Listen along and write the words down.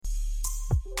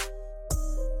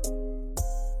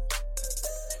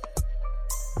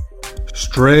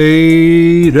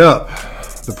Straight up,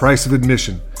 the price of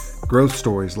admission. Growth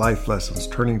stories, life lessons,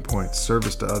 turning points,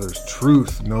 service to others,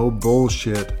 truth, no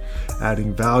bullshit,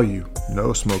 adding value,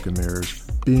 no smoke and mirrors,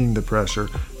 being the pressure,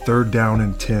 third down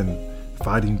and 10,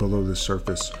 fighting below the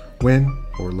surface, win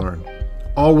or learn.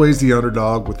 Always the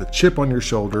underdog with a chip on your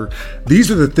shoulder.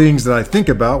 These are the things that I think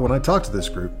about when I talk to this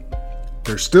group.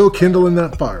 They're still kindling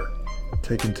that fire,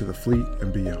 taken to the fleet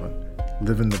and beyond,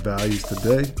 living the values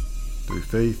today through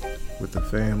faith, with the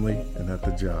family, and at the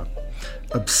job.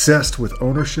 Obsessed with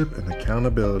ownership and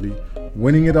accountability,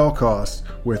 winning at all costs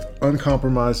with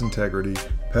uncompromised integrity,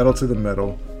 pedal to the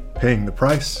metal, paying the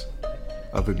price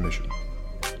of admission.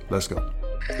 Let's go.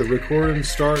 The recording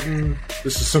starting.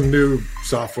 This is some new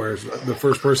software. The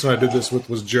first person I did this with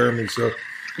was Jeremy, so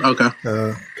okay,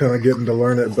 kind of getting to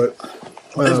learn it. But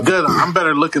it's good. I'm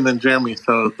better looking than Jeremy,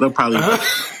 so they'll probably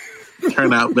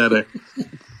turn out better.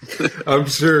 I'm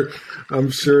sure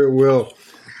it will.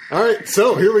 All right,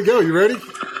 so here we go. You ready?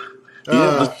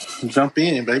 Let's jump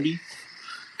in, baby.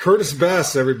 Curtis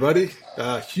Bass, everybody.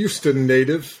 Houston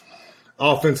native.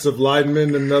 Offensive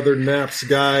lineman, another Naps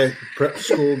guy, prep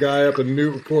school guy up in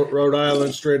Newport, Rhode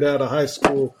Island, straight out of high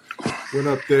school. Went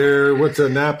up there, went to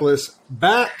Annapolis,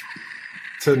 back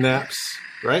to Naps,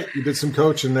 right? You did some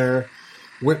coaching there.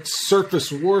 Went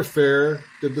surface warfare,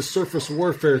 did the surface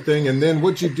warfare thing, and then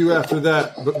what'd you do after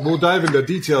that? But we'll dive into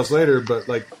details later, but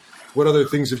like, what other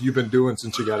things have you been doing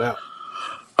since you got out?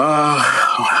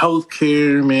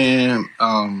 Healthcare, man.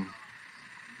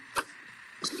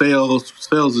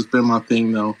 Sales has been my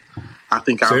thing, though. I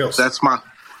think that's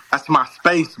my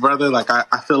space, brother. Like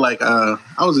I feel like I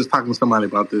was just talking to somebody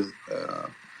about this.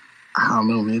 I don't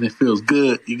know, man. It feels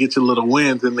good. You get your little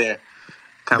wins in there,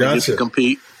 kind of get to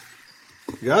compete.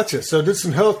 Gotcha. So did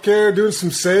some healthcare, doing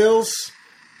some sales.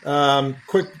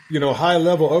 Quick, high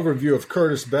level overview of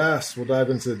Curtis Bass. We'll dive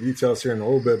into the details here in a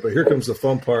little bit, but here comes the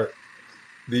fun part.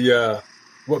 The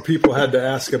what people had to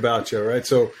ask about you, right?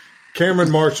 So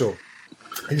Cameron Marshall,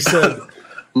 he said,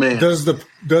 man, does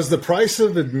the price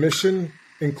of admission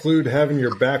include having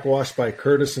your back washed by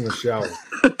Curtis in the shower?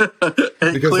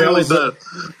 Because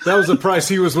that was the price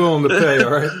he was willing to pay,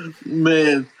 all right?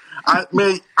 Man,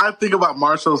 I think about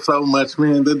Marshall so much,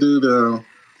 man. The dude,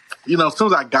 as soon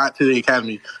as I got to the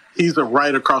academy, he's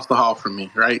right across the hall from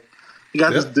me, right? You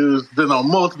got this dude's been on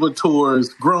multiple tours,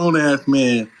 grown ass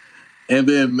man, and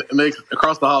then next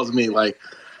across the hall is me. Like,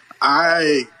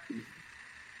 I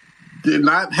did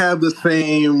not have the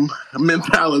same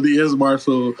mentality as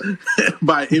Marshall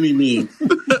by any means.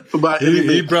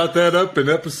 He brought that up in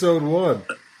episode 1.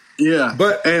 Yeah,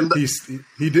 but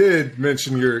he did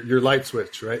mention your light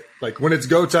switch, right? Like when it's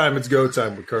go time with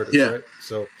Curtis, right?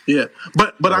 So yeah,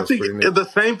 but I think the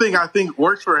same thing I think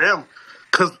works for him,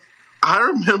 because I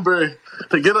remember,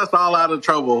 to get us all out of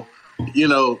trouble,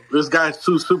 this guy's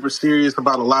too super serious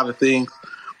about a lot of things.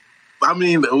 I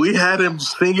mean, we had him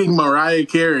singing Mariah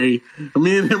Carey.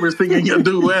 Me and him were singing a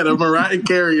duet of Mariah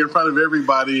Carey in front of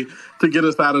everybody to get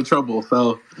us out of trouble.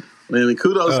 So, man,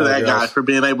 kudos to that guy for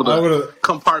being able to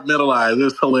compartmentalize.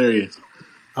 It's hilarious.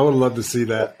 I would love to see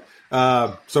that.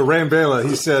 So Ram Vela,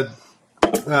 he said,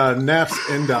 Naps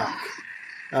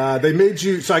NDOC. They made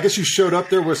you, so I guess you showed up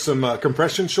there with some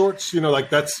compression shorts. Like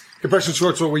that's compression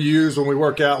shorts, what we use when we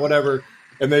work out, whatever.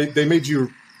 And they made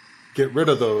you get rid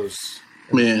of those.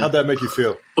 Man, how'd that make you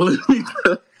feel? All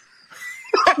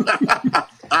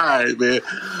right, man.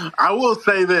 I will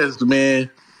say this, man.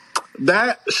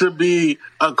 That should be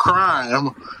a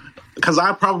crime, because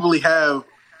I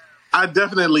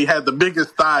definitely had the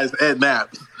biggest thighs at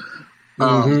Naps.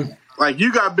 Like,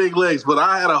 you got big legs, but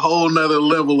I had a whole nother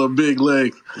level of big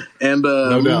legs. And,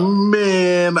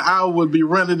 man, I would be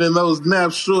running in those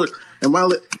Naps shorts, and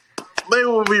they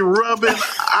would be rubbing.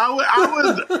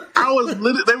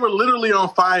 They were literally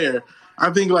on fire. I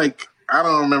think, like, I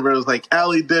don't remember. It was like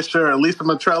Allie Disher or Lisa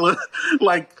Matrella,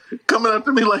 like, coming up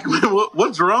to me like,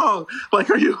 what's wrong? Like,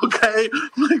 are you okay?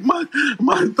 Like,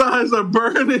 my thighs are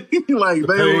burning. Like, the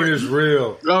pain is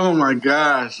real. Oh my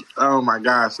gosh.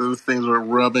 So these things were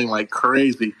rubbing like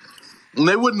crazy. And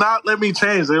they would not let me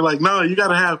change. They're like, no, you got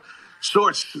to have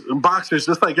shorts, boxers,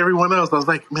 just like everyone else. I was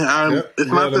like, man, it's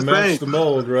not the same. Match the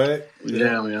mold, right?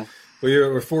 Yeah, man. Well,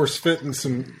 we're force fitting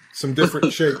some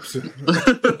different shapes.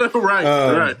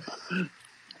 Right.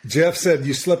 Jeff said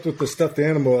you slept with the stuffed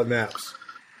animal at Naps.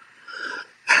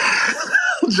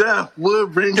 Jeff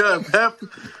would bring up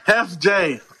Hef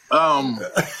J.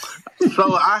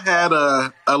 So I had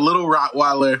a little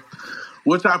Rottweiler,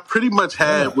 which I pretty much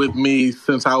had with me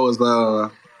since I was I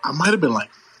might have been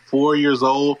like 4 years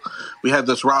old. We had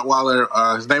this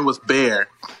Rottweiler. His name was Bear.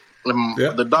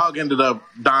 The dog ended up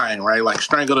dying, right? Like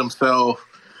strangled himself.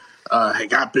 He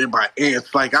got bit by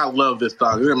ants. Like, I love this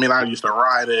dog. I mean, I used to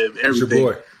ride it, everything.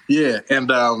 Your boy. Yeah, and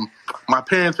my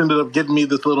parents ended up getting me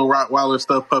this little Rottweiler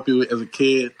stuffed puppy as a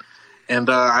kid, and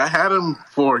I had him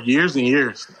for years and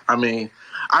years. I mean,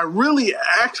 I really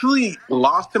actually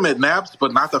lost him at Naps,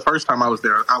 but not the first time I was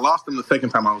there. I lost him the second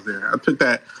time I was there. I took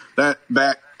that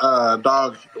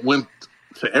dog, went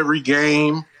to every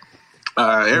game,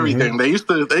 everything.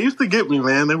 Mm-hmm. They used to get me,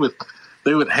 man. They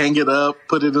would hang it up,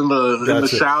 put it in the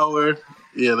shower.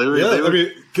 Yeah, they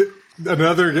were.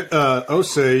 Another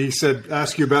Osei, he said,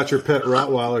 ask you about your pet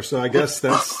Rottweiler. So I guess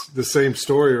that's the same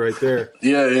story right there.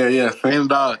 Yeah. Same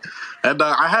dog. That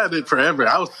dog, I had it forever.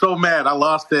 I was so mad. I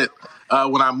lost it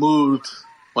when I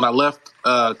left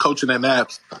coaching at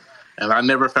Naps, and I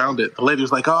never found it. The lady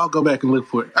was like, I'll go back and look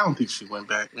for it. I don't think she went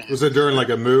back, man. Was it during like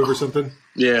a move or something?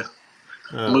 Yeah.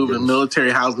 Moving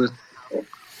military housing.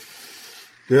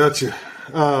 Gotcha.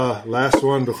 Last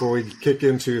one before we kick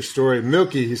into your story.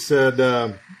 Milky, he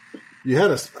said, you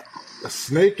had a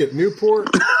snake at Newport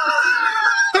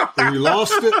and you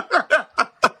lost it?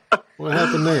 What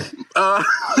happened there?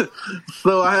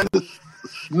 So I had this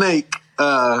snake.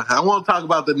 I won't talk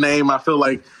about the name. I feel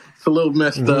like it's a little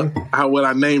messed up what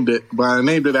I named it. But I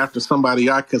named it after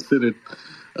somebody I considered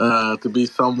to be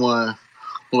someone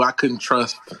who I couldn't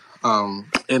trust.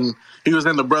 And he was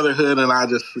in the Brotherhood, and I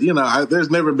just,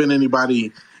 there's never been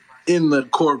anybody in the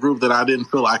core group that I didn't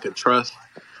feel I could trust.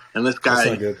 And this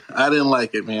guy, I didn't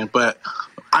like it, man. But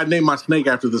I named my snake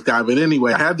after this guy. But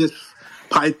anyway, I had this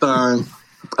python.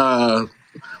 For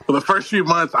the first few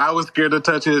months, I was scared to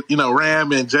touch it.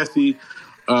 Ram and Jesse,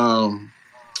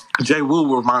 Jay Wu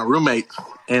were my roommates.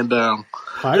 And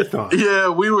python? Yeah,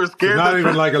 we were scared. Not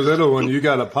even like a little one. You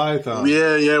got a python.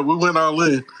 Yeah, we went all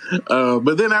in.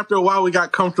 But then after a while, we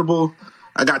got comfortable.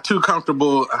 I got too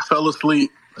comfortable. I fell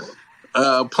asleep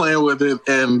playing with it.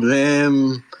 And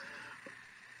then...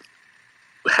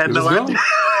 had no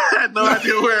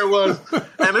idea where it was,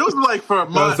 and it was like for a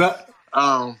month.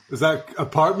 Is that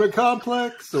apartment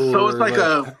complex? Or so it's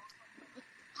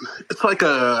like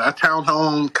a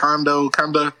townhome condo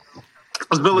kind of.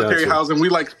 It's military housing. We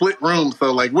like split rooms,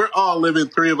 so like we're all living,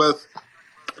 three of us.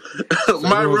 So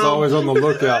my room was always on the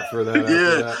lookout for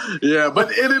that. Yeah, but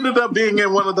it ended up being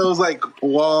in one of those like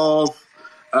walls,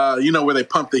 where they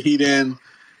pump the heat in.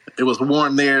 It was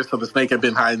warm there, so the snake had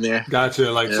been hiding there. Gotcha,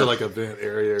 so like a vent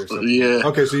area or something. Yeah.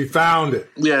 Okay, so you found it.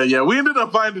 Yeah. We ended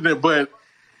up finding it, but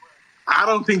I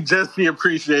don't think Jesse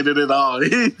appreciated it all.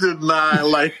 He did not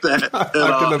like that at all.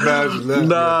 I can imagine that.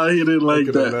 Nah, he didn't like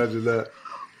that. I can imagine that.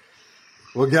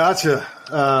 Well, gotcha.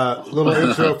 Little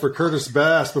intro for Curtis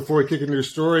Bass before we kick into your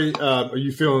story. Are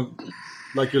you feeling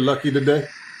like you're lucky today?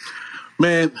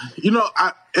 Man, in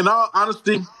all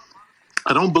honesty,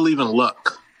 I don't believe in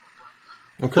luck.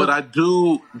 Okay. But I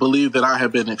do believe that I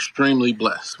have been extremely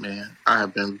blessed, man. I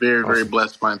have been very, very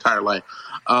blessed my entire life.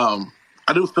 I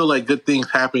do feel like good things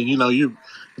happen. You're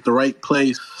at the right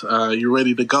place. You're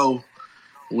ready to go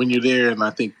when you're there, and I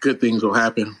think good things will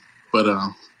happen. But,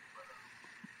 I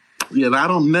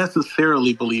don't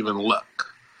necessarily believe in luck.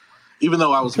 Even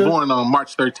though I was born on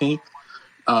March 13th,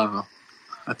 I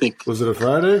think... Was it a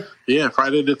Friday? Yeah,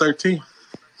 Friday the 13th.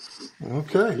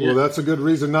 Okay. Yeah. Well, that's a good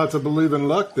reason not to believe in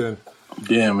luck then.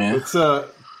 Yeah, man. Let's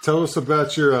tell us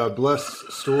about your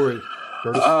blessed story,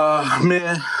 Curtis.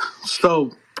 Man.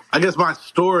 So I guess my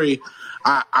story.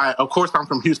 I of course I'm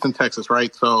from Houston, Texas,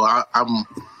 right? So I'm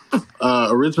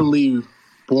originally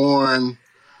born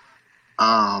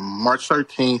March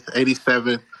 13th,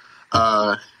 87,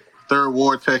 3rd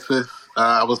Ward, Texas.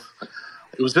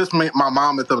 It was just my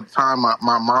mom at the time. My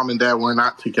mom and dad were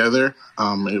not together.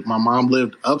 My mom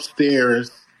lived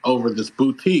upstairs over this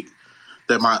boutique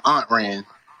that my aunt ran.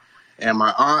 And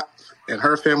my aunt and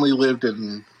her family lived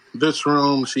in this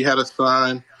room. She had a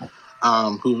son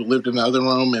who lived in the other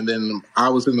room. And then I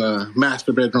was in the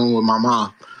master bedroom with my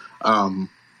mom.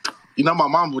 My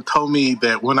mom told me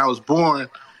that when I was born,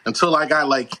 until I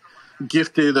got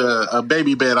gifted a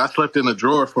baby bed, I slept in a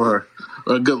drawer for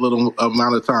a good little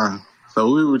amount of time.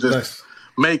 So we were just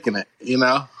making it,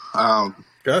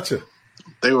 Gotcha.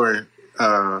 They were,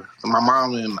 my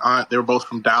mom and aunt, they were both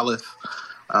from Dallas.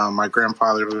 My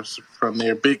grandfather was from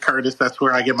there. Big Curtis, that's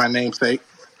where I get my namesake.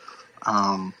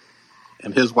 And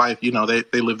his wife,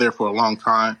 they lived there for a long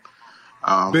time.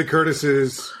 Big Curtis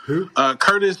is who?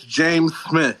 Curtis James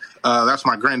Smith. That's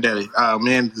my granddaddy.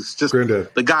 Man, it's just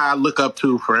the guy I look up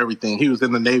to for everything. He was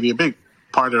in the Navy. A big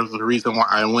part of the reason why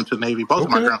I went to the Navy. Both of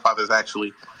my grandfathers,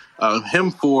 actually.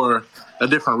 Him for a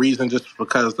different reason, just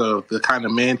because of the kind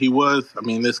of man he was. I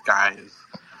mean, this guy is...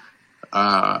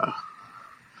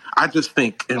 I just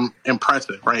think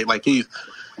impressive, right? Like he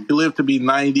lived to be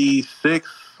 96,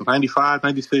 95,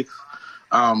 96.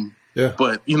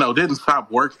 But, didn't stop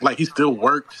work. Like he still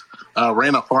worked,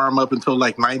 ran a farm up until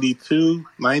like 92,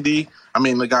 90. I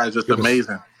mean, the guy is just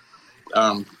amazing.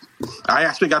 I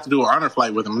actually got to do an honor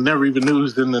flight with him. I never even knew he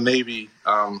was in the Navy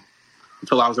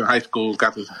until I was in high school.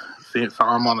 Got to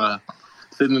saw him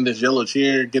sitting in this yellow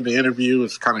chair, getting an interview.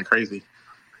 It's kind of crazy.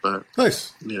 But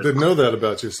nice. Yeah. Didn't know that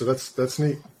about you, so that's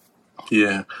neat.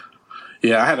 Yeah.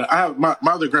 Yeah, I had my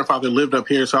other grandfather lived up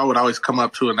here, so I would always come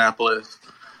up to Annapolis.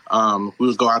 We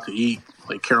would go out to eat,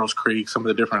 like Carroll's Creek, some of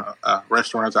the different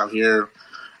restaurants out here.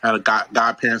 I had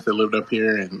godparents that lived up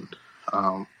here, and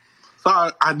so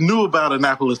I knew about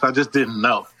Annapolis. I just didn't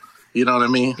know. You know what I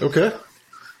mean? Okay.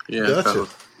 Yeah. Gotcha.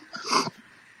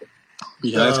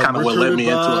 That's kind of what led me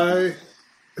into it.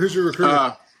 Who's your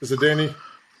recruiter? Is it Danny?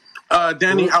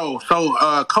 Danny.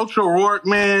 Coach O'Rourke,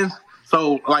 man.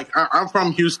 So, like, I'm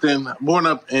from Houston, born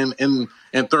up in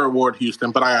Third Ward,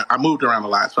 Houston, but I moved around a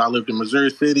lot. So I lived in Missouri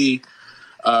City,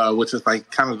 which is like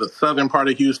kind of the southern part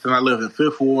of Houston. I lived in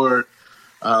Fifth Ward.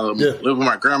 Lived with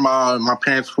my grandma and my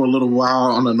parents for a little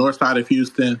while on the north side of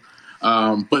Houston.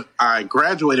 But I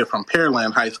graduated from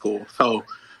Pearland High School. So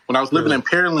when I was living in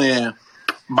Pearland,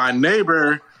 my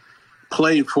neighbor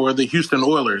played for the Houston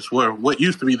Oilers, what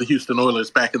used to be the Houston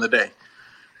Oilers back in the day,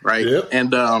 right? Yep.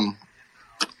 And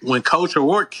when Coach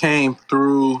O'Rourke came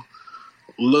through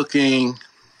looking,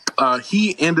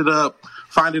 he ended up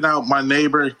finding out my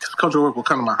neighbor, because Coach O'Rourke would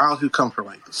come to my house. He'd come for,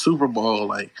 like, the Super Bowl,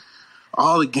 like,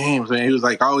 all the games, man. He was,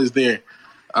 like, always there.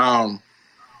 And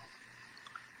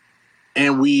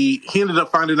he ended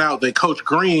up finding out that Coach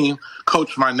Green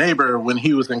coached my neighbor when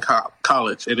he was in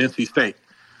college at NC State.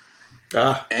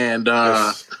 And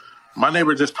my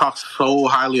neighbor just talks so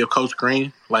highly of Coach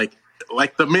Green. Like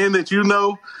the men that you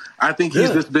know, I think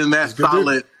he's just been that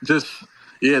solid. Just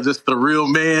the real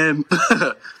man.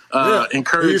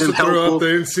 Encouraging, he used to helpful. Throw out the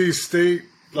NC State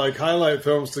like highlight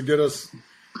films to get us,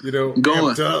 going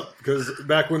amped up, because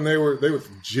back when they were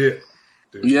legit.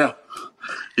 Dude. Yeah,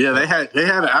 they had.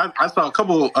 I saw a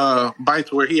couple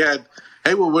bites where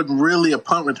Haywood wasn't really a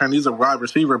punt return. He's a wide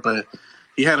receiver, but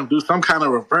he had him do some kind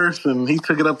of reverse, and he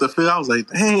took it up the field. I was like,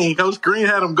 dang, Coach Green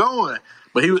had him going.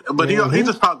 But he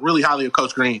just talked really highly of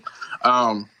Coach Green.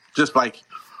 Just like,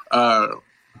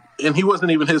 and he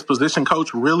wasn't even his position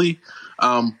coach really.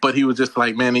 But he was just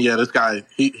like, man, yeah, this guy,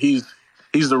 he's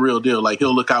the real deal. Like,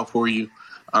 he'll look out for you.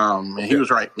 And he was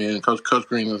right, man. Coach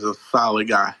Green is a solid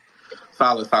guy.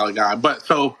 Solid guy. But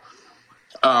so,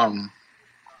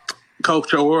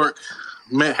 Coach O'Rourke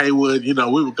met Haywood. I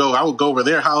would go over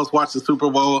their house, watch the Super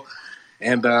Bowl,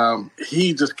 and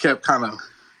he just kept kind of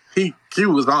he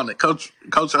was on it. Coach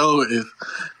O is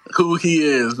who he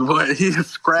is. Boy, he's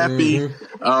scrappy,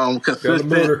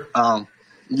 consistent.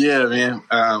 Yeah, man.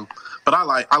 But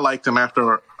I liked him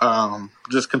after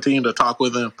just continuing to talk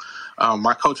with him.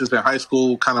 My coaches in high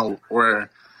school kind of were.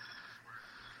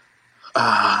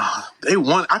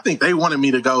 I think they wanted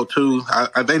me to go too.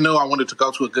 They know I wanted to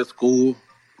go to a good school.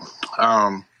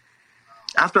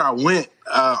 After I went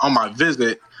on my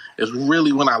visit is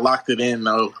really when I locked it in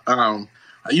though.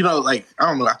 Like, I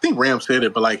don't know, I think Ram said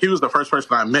it, but like, he was the first person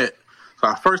I met. So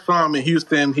I first saw him in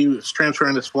Houston. He was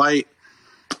transferring his flight.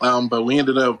 But we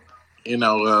ended up,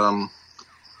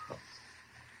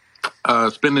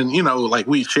 spending, like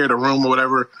we shared a room or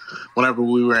whatever, whenever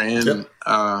we were in,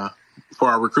 for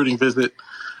our recruiting visit.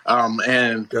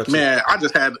 And gotcha. Man, I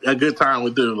just had a good time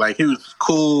with dude. Like, he was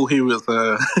cool. He was,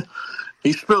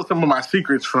 he spilled some of my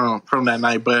secrets from that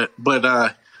night, but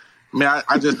man,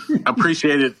 I just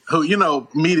appreciated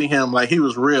meeting him. Like, he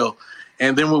was real.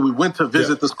 And then when we went to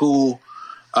visit the school,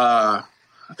 I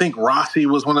think Rossi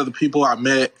was one of the people I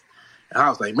met. And I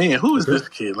was like, man, who is this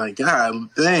kid? Like,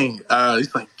 God dang.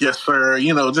 He's like, yes, sir.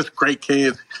 Just great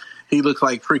kids. He looks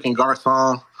like freaking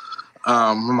Garcon.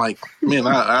 I'm like, man,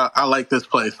 I like this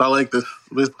place. I like this.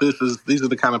 These are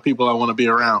the kind of people I want to be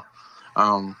around.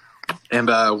 And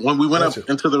when we went up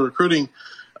into the recruiting,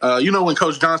 when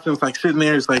Coach Johnston's like sitting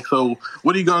there, he's like, so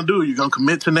what are you going to do? You going to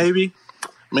commit to Navy?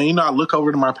 Man, I look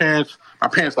over to my parents. My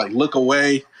parents like look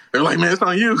away. They're like, man, it's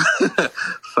on you.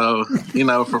 So,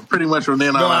 for pretty much from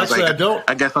then on, I was like,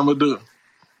 I guess I'm going to do it.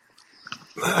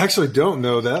 I actually don't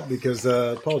know that because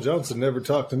Paul Johnson never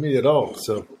talked to me at all.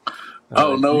 So,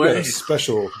 no way. A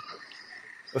special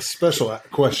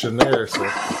question there. So,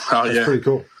 that's pretty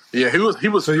cool. Yeah, he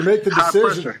was. So you make the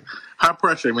decision. High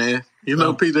pressure, man.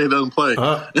 PJ doesn't play.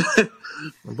 I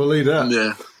believe that.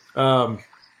 Yeah.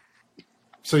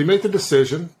 So you make the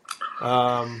decision.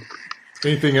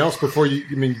 Anything else before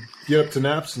you get up to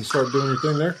Naps and start doing your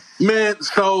thing there? Man,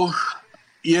 so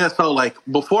Yeah, so like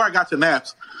before I got to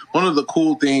Naps, one of the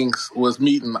cool things was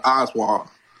meeting Oswald.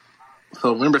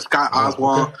 So remember Scott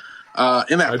Oswald?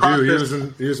 Okay. In that process,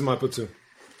 he was in my platoon.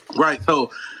 Right.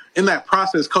 So in that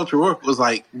process, Coach O'Rourke was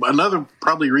like, another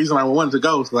probably reason I wanted to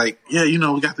go was like, yeah, you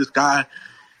know, we got this guy.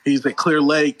 He's at Clear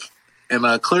Lake.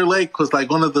 And Clear Lake was like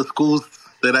one of the schools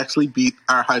that actually beat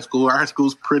our high school. Our high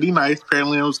school's pretty nice.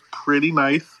 Apparently it was pretty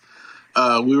nice.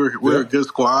 We were a good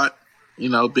squad, you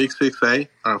know, big 6A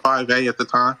or 5A at the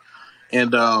time.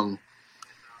 And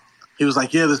he was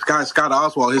like, yeah, this guy, Scott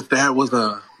Oswald, his dad was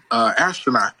a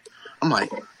astronaut. I'm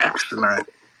like, astronaut?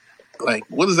 Like,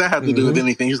 what does that have to do with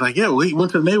anything? He's like, yeah, well, he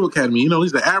went to the Naval Academy. You know,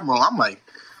 he's the admiral. I'm like,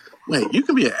 wait, you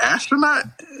can be an astronaut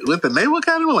with the Naval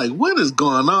Academy? Like, what is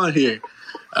going on here?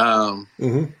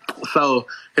 So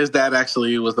his dad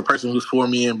actually was the person who's for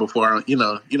me in before, you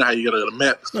know how you go to the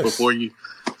Mets before you.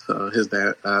 So his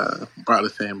dad brought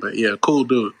us in. But, yeah, cool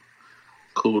dude.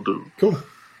 Cool.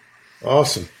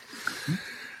 Awesome.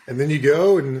 And then you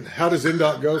go, and how does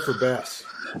NDOT go for bass?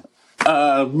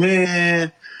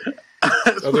 Man.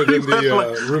 Other than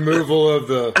the removal of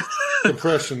the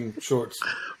compression shorts.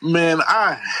 Man,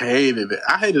 I hated it.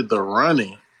 I hated the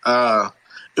running.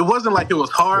 It wasn't like it was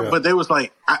hard, but they was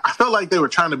like, I felt like they were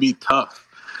trying to be tough.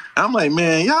 And I'm like,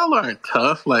 man, y'all aren't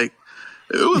tough. Like,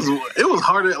 it was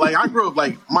harder. Like, I grew up,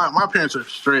 like, my parents are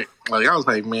strict. Like, I was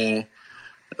like, man,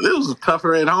 it was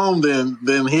tougher at home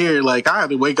than here. Like, I had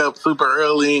to wake up super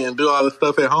early and do all this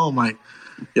stuff at home. Like,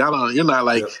 you're not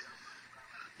like... Yep.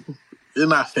 You're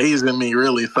not phasing me,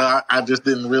 really. So I just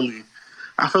didn't really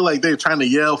 – I feel like they're trying to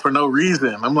yell for no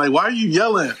reason. I'm like, why are you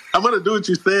yelling? I'm going to do what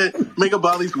you said, make up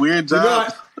all these weird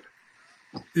jobs.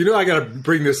 I got to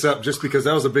bring this up just because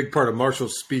that was a big part of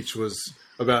Marshall's speech was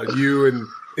about you and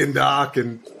NDOC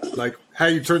and, like, how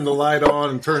you turn the light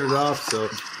on and turn it off. So,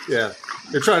 yeah,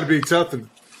 they're trying to be tough and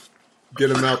get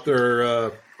them out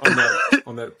there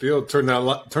on that field, turn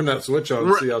that switch on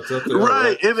and see how tough they are.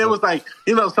 Right, and it was like,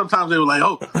 sometimes they were like,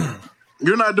 oh –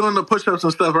 you're not doing the push-ups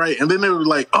and stuff right. And then they were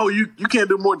like, oh, you can't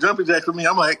do more jumping jacks than me.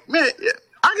 I'm like, man,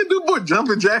 I can do more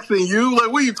jumping jacks than you.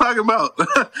 Like, what are you talking about?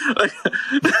 Like,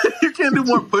 you can't do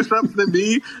more push-ups than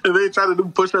me. And they try to do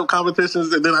push-up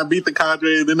competitions, and then I beat the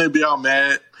cadre, and then they be all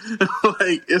mad.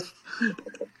 Like, it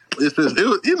was,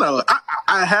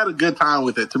 I had a good time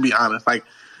with it, to be honest. Like,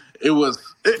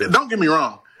 don't get me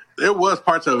wrong. There was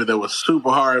parts of it that was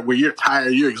super hard where you're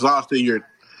tired, you're exhausted,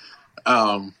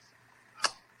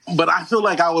 but I feel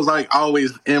like I was like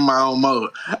always in my own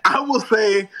mode. I will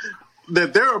say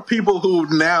that there are people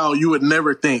who now you would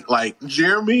never think. Like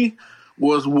Jeremy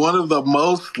was one of the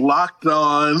most locked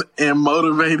on and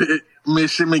motivated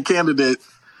midshipman candidates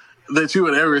that you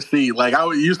would ever see. Like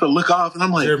I used to look off and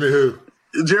I'm like, Jeremy who?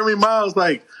 Jeremy Miles.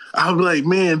 Like I was like,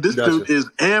 man, this dude is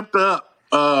amped up.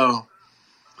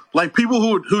 Like people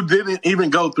who didn't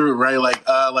even go through it, right?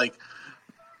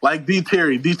 Like D.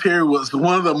 Terry. D. Terry was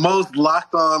one of the most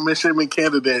locked on midshipman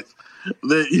candidates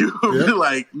that you would be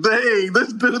like, dang,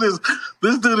 this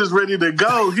dude is ready to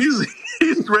go. He's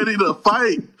ready to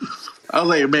fight. I was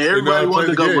like, man, everybody wanted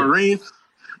to go Marines.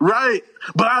 Right.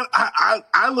 But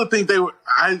I would think they were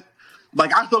I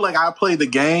feel like I played the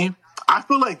game. I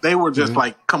feel like they were just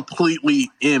like completely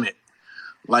in it.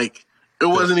 Like it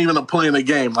wasn't even a playing the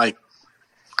game. Like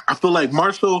I feel like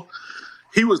Marshall,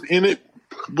 he was in it.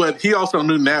 But he also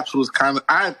knew Naps was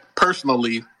I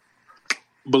personally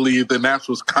believe that Naps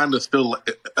was kind of still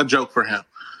a joke for him.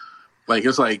 Like,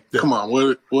 it's like, come on,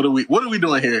 what are we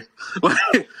doing here? Like,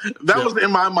 that was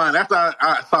in my mind. After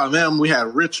I saw them, we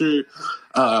had Richard,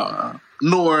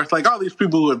 North, like all these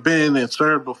people who had been and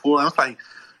served before. And I was like,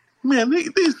 man,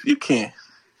 these you can't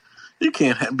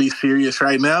be serious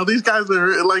right now. These guys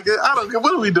are like, I don't care.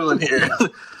 What are we doing here?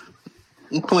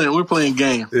 We're playing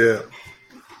games. Yeah.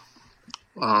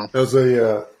 That was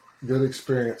a good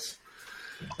experience.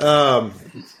 All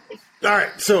right,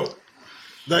 so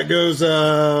that goes.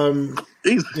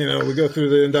 We go through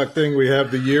the NDOC thing. We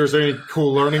have the years. Any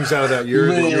cool learnings out of that year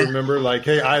that you remember? Like,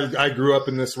 hey, I grew up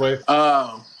in this way.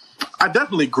 I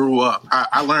definitely grew up.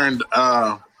 I learned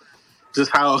just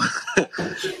how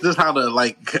to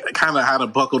like kind of how to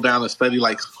buckle down and study.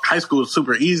 Like high school was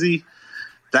super easy.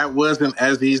 That wasn't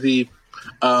as easy,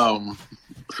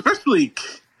 especially.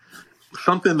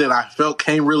 Something that I felt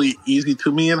came really easy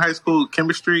to me in high school,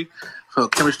 chemistry. So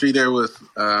chemistry there was,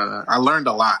 I learned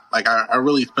a lot. Like I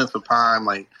really spent some time.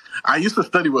 Like I used to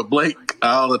study with Blake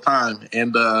all the time.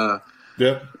 And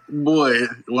boy,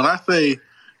 when I say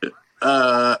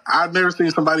I've never seen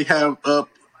somebody have up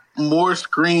more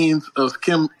screens of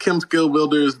chem skill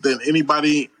builders than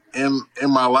anybody in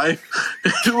my life,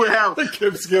 it would have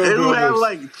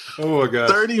like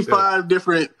 35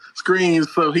 different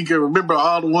screens so he could remember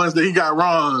all the ones that he got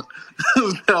wrong,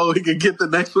 so he could get the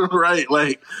next one right,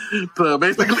 like to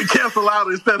basically cancel out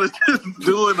instead of just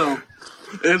doing them.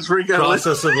 It's freaking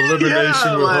process of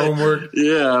elimination with homework.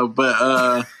 Yeah,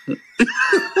 but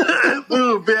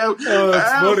dude, man,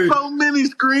 I have so many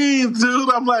screens, dude.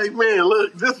 I'm like, man,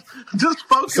 look, just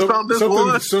focus on this something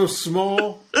one. So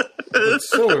small, but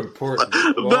so important.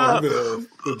 The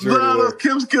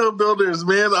Kim Skill builders,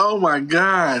 man. Oh my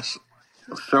gosh,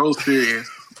 so serious,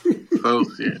 so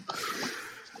serious.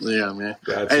 Yeah, man.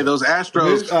 Gotcha. Hey, those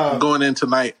Astros going in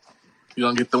tonight. You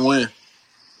gonna get the win?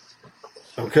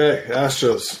 Okay,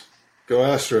 Astros. Go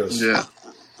Astros. Yeah.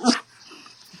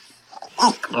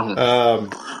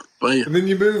 And then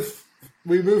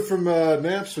we move from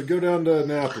Naps, we go down to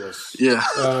Annapolis. Yeah.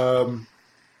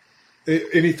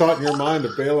 Any thought in your mind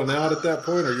of bailing out at that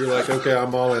point, or you're like, okay,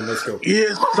 I'm all in, let's go?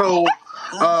 Yeah, so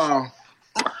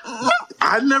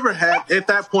I never had, at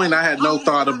that point, I had no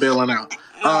thought of bailing out.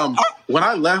 When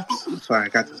I left, sorry, I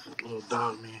got this little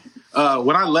dog, man.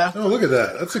 When I left. Oh, look at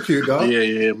that. That's a cute dog.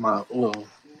 Yeah, my little.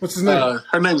 What's his name?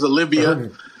 Her name's Olivia.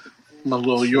 My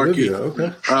little Yorkie. Olivia,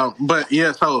 okay. But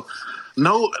yeah, so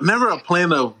never a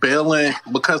plan of bailing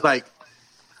because I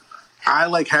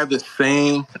had this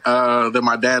saying that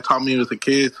my dad taught me as a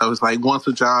kid. So it's like, once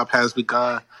a job has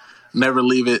begun, never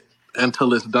leave it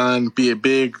until it's done. Be it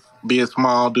big, be it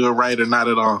small, do it right or not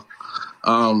at all.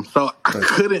 So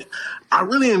I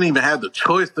really didn't even have the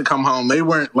choice to come home. They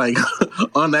weren't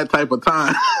on that type of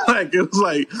time. It was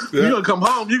like, you're going to come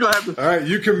home. You're going to have to. All right.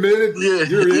 You committed. Yeah.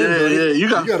 You're in, yeah. You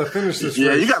got to finish this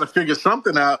Yeah. race. You got to figure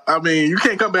something out. I mean, you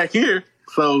can't come back here.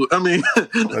 So, I mean,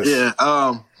 yeah.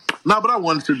 No, but I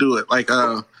wanted to do it.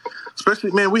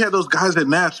 Especially, man, we had those guys at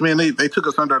Naps, man, they took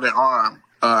us under their arm.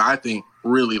 I think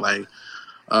really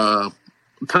Tunde,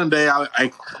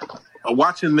 I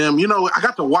watching them, I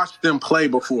got to watch them play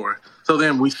before. So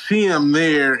then we see them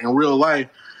there in real life.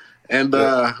 And,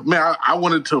 man, I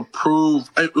wanted to prove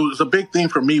 – it was a big thing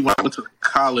for me when I went to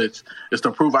college is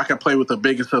to prove I could play with the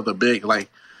biggest of the big. I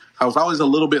was always a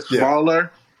little bit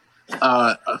smaller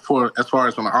as far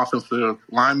as an offensive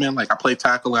lineman. I played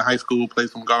tackle in high school, played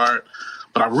some guard.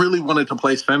 But I really wanted to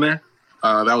play center.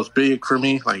 That was big for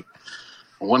me. I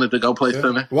wanted to go play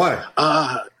center. Why?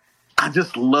 I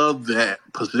just love that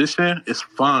position. It's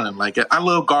fun. I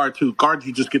love guard too. Guard,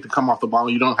 you just get to come off the ball.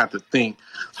 You don't have to think.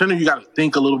 Center, you got to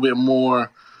think a little bit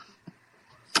more.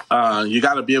 You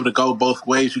got to be able to go both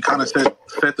ways. You kind of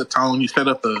set the tone. You set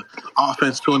up the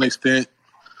offense to an extent.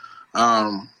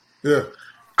 Yeah.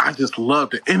 I just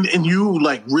loved it. And you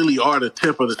really are the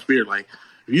tip of the spear. If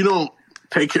you don't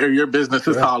take care of your business,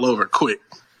 it's all over quick.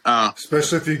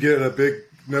 Especially if you get a big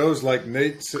nose like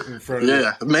Nate sitting in front of you.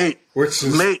 Yeah, Nate. Which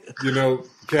is,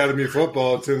 academy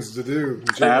football tends to do. In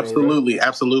general, absolutely, right?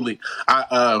 Absolutely.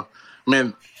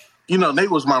 Man, Nate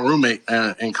was my roommate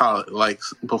in college,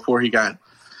 before he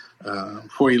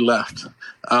left.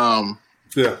 I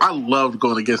loved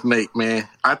going against Nate, man.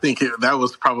 I think that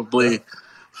was probably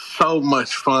so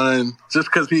much fun just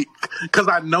because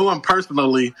I know him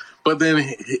personally, but then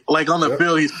on the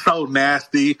field, he's so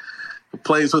nasty.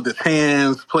 Plays with his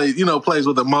hands, plays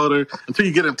with a motor until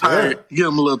you get him tired. You get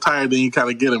him a little tired, then you kind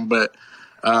of get him. But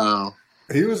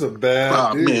he was a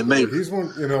bad dude. Man, Nate. He's one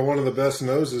of the best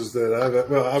noses that I've.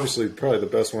 Well, obviously, probably the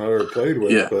best one I ever played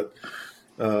with. Yeah. But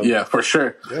yeah, for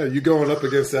sure. Yeah, you going up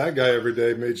against that guy every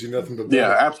day made you nothing but better.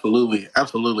 Yeah,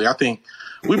 absolutely. I think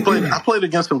I played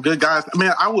against some good guys. I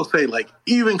mean, I will say,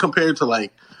 even compared to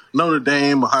Notre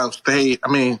Dame, Ohio State. I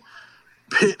mean,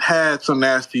 Pitt had some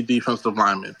nasty defensive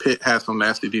linemen.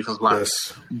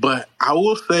 Yes. But I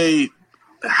will say,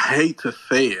 I hate to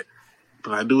say it,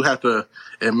 but I do have to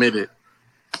admit it.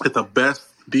 The best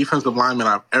defensive lineman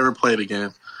I've ever played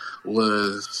against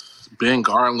was Ben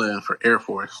Garland for Air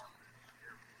Force.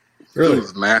 Really? He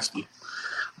was nasty.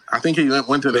 I think he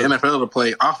went to the NFL to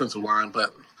play offensive line,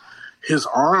 but his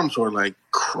arms were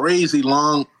crazy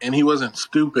long, and he wasn't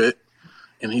stupid,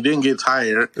 and he didn't get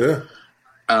tired. Yeah.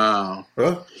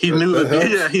 He knew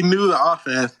the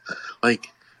offense.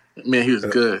 Man, he was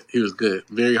good. He was good.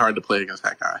 Very hard to play against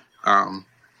that guy.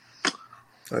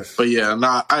 Nice. But yeah,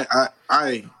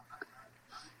 I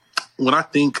when I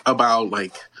think about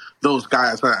those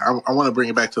guys, I want to bring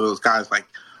it back to those guys like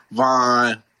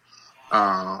Vaughn,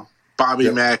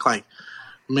 Bobby Mack.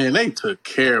 Man, they took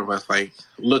care of us.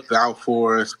 Looked out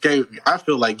for us. Gave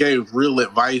real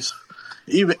advice.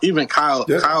 Even Kyle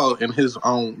in his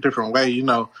own different way,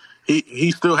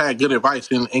 he still had good advice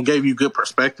and gave you good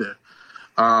perspective.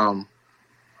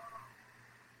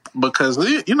 because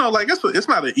like it's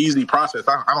not an easy process.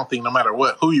 I don't think no matter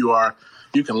who you are,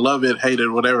 you can love it, hate it,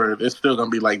 whatever. It's still gonna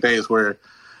be like days where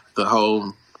the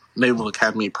whole Naval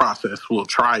Academy process will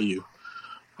try you.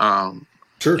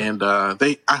 Sure. And I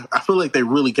feel like they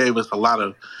really gave us a lot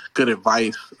of good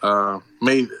advice.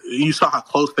 You saw how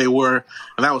close they were,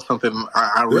 and that was something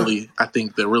I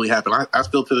think that really happened. I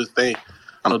still to this day,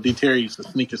 I know D. Terry used to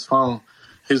sneak his phone.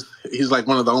 He's like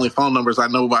one of the only phone numbers I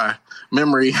know by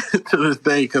memory to this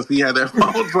day because he had that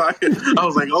phone. So I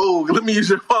was like, oh, let me use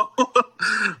your phone.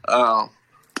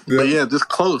 But yeah, just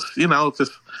close.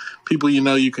 Just people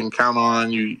you can count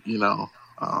on.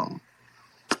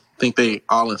 Think they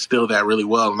all instilled that really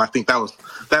well, and I think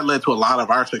that led to a lot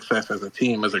of our success as a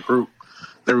team, as a group.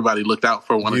 Everybody looked out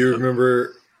for one another. Do you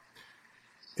remember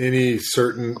any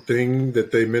certain thing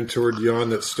that they mentored you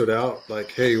on that stood out?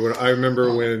 Like, hey, I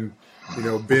remember when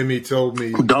Bimmy told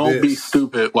me, "Don't be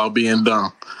stupid while being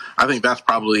dumb." I think that's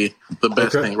probably the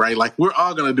best thing, right? Like, we're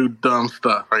all gonna do dumb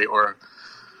stuff, right? Or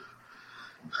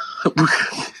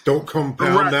don't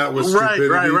compound that with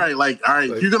stupidity. Right. Like, all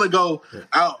right, you're gonna go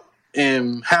out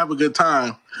and have a good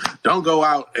time. Don't go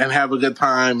out and have a good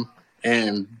time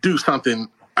and do something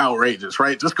outrageous,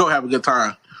 right? Just go have a good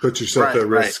time. Put yourself at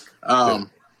risk.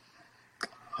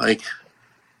 Like,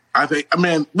 I think,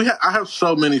 I have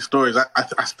so many stories.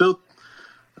 I still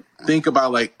think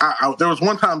about, like, there was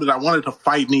one time that I wanted to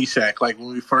fight Nishak, like, when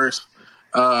we first,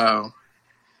 imagine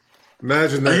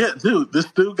that. Yeah, dude, this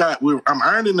dude I'm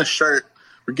ironing the shirt.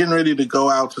 We're getting ready to go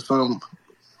out to some,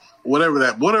 whatever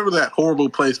that horrible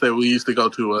place that we used to go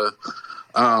to was.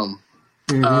 I'm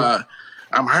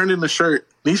ironing the shirt.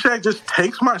 Nishak just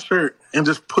takes my shirt and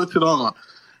just puts it on.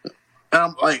 And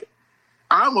I'm like,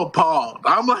 I'm appalled.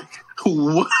 I'm like,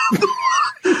 what?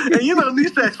 And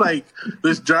Nishak's like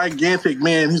this gigantic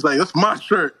man. He's like, that's my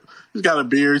shirt. He's got a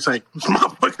beard. He's like, it's my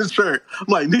fucking shirt. I'm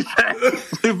like,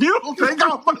 Nishak, if you don't take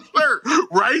off my shirt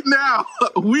right now,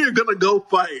 we are going to go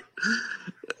fight.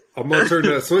 I'm going to turn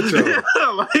that switch on.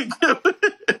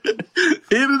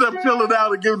 He ended up chilling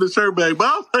out and giving the shirt back. But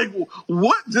I was like,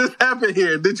 what just happened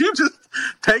here? Did you just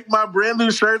take my brand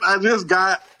new shirt I just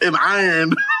got and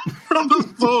ironed from the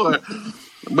store?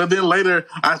 But then later,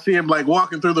 I see him like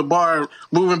walking through the bar,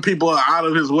 moving people out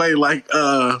of his way like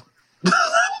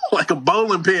like a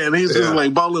bowling pin. He's just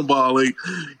like bowling ball, like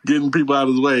getting people out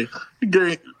of his way.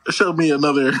 Gary showed me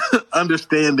another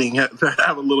understanding, to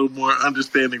have a little more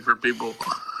understanding for people.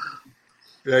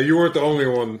 Yeah, you weren't the only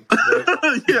one.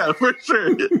 Right? Yeah, for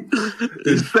sure.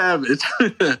 He's savage.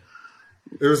 It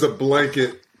was a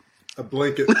blanket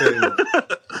thing.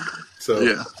 So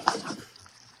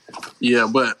yeah,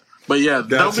 but yeah,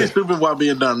 don't be stupid while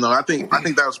being dumb. Though I think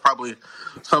that was probably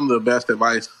some of the best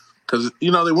advice because they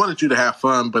wanted you to have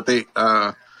fun, but they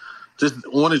just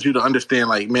wanted you to understand,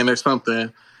 like, man, there's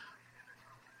something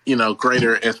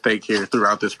greater at stake here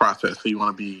throughout this process. So you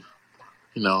want to be,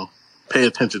 pay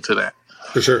attention to that.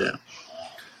 For sure.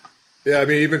 Yeah,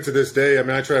 even to this day, I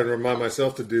try to remind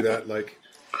myself to do that. Like,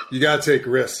 you got to take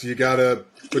risks. You got to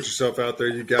put yourself out there.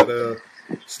 You got to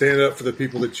stand up for the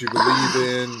people that you believe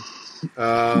in.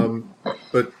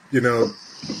 But,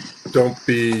 don't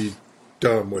be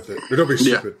dumb with it. Or don't be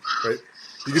stupid, right?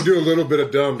 You can do a little bit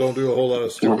of dumb. Don't do a whole lot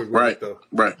of stupid with it, though.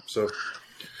 Right. So,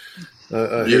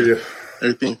 I hear you.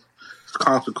 Everything. There's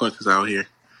consequences out here.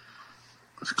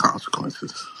 There's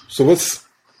consequences. So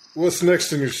what's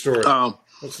next in your story?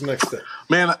 What's the next step?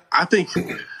 Man, I think,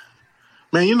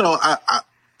 I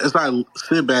as I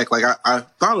sit back, like I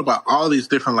thought about all these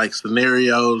different like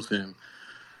scenarios and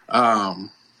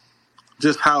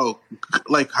just how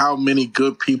many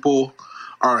good people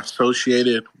are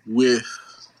associated with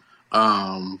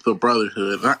the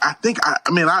brotherhood. I think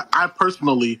I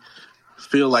personally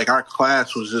feel like our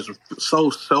class was just so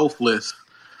selfless.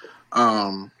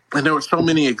 And there were so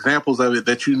many examples of it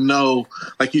that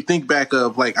like you think back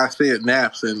of, like I said,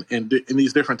 naps and in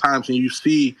these different times, and you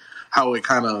see how it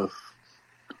kind of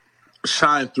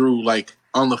shined through, like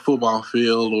on the football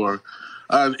field or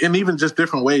and even just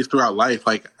different ways throughout life.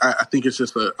 Like I think it's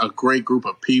just a great group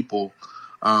of people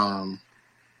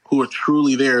who are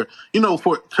truly there,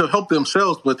 to help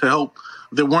themselves, but to help.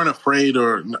 They weren't afraid,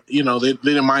 or they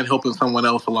didn't mind helping someone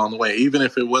else along the way, even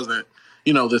if it wasn't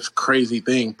this crazy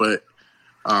thing, but.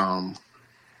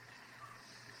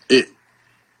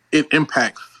 It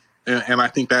impacts, and I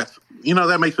think that's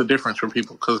that makes a difference for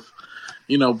people because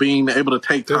being able to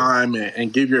take time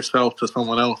and give yourself to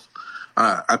someone else.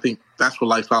 I think that's what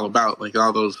life's all about. Like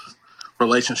all those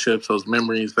relationships, those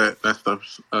memories, that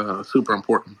stuff's super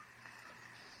important.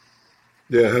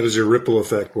 Yeah, how does your ripple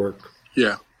effect work?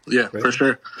 Yeah, right? For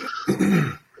sure,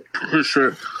 for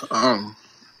sure.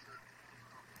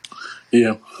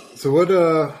 Yeah. So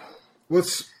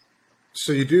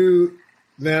so you do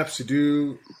NAPS, you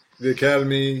do the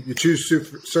academy, you choose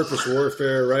surface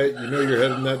warfare, right? You know you're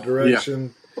heading in that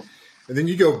direction. Yeah. And then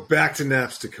you go back to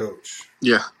NAPS to coach.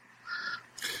 Yeah.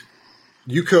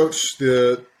 You coach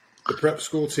the prep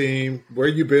school team. Where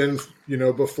you been,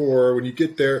 before when you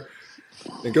get there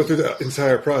and go through the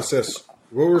entire process.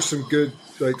 What were some good,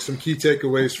 some key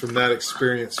takeaways from that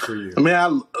experience for you? I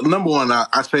mean, number one,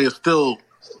 I say it's still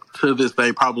to this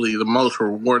day probably the most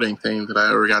rewarding thing that I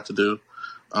ever got to do.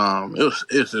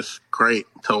 It's just great.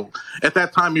 So at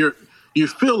that time, you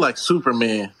feel like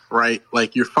Superman, right?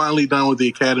 Like you're finally done with the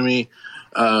academy.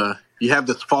 You have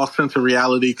this false sense of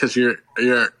reality because you're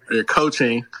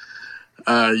coaching.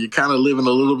 You're kind of living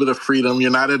a little bit of freedom. You're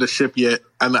not at a ship yet.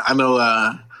 I know.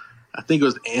 I think it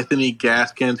was Anthony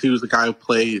Gaskins. He was the guy who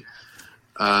played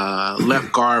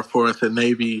left guard for us at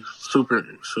Navy. Super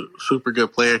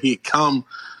good player. He'd come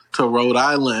to Rhode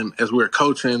Island as we were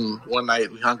coaching one night.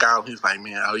 We hung out. He's like,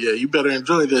 man, oh yeah, you better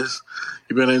enjoy this.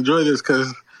 You better enjoy this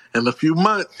because in a few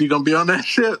months you're gonna be on that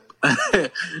ship.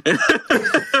 And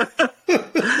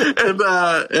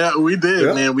yeah, we did,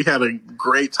 yeah. Man. We had a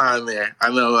great time there. I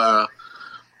know.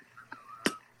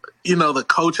 The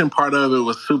coaching part of it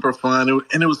was super fun.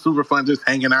 It was super fun just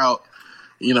hanging out.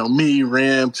 Me,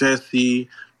 Ram, Jesse,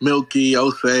 Milky,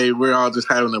 Osei, we're all just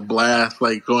having a blast,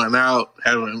 like going out,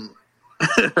 having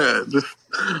just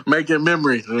making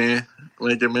memories, man.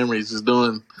 Making memories, just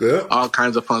doing all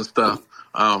kinds of fun stuff.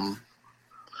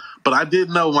 But I did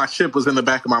know my ship was in the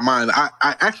back of my mind. I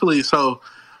actually, so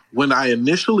when I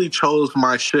initially chose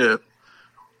my ship,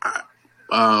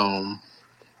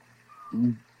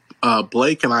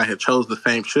 Blake and I had chose the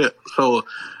same ship. So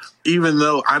even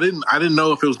though I didn't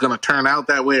know if it was going to turn out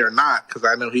that way or not, because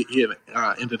I know he had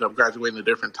ended up graduating a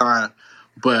different time,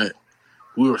 but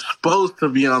we were supposed to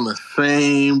be on the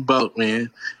same boat,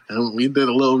 man. And we did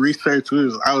a little research.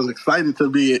 I was excited to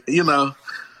be, to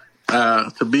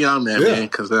be on that, man.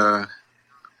 Because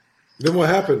then what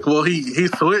happened? Well, he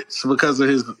switched because of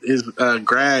his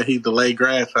grad. He delayed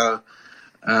grad, so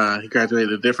he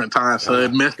graduated a different time. So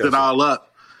it messed it all up.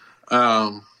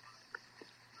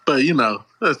 But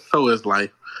so is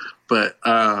life. But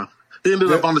he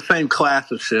ended up on the same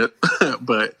class of ship.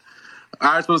 But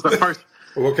ours was the first.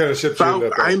 What kind of ship did you end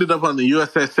up on? I ended up on the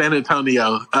USS San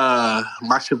Antonio.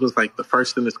 My ship was like the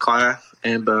first in its class.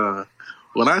 And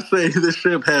when I say this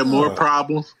ship had more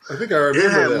problems, I think I remember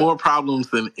it had that. more problems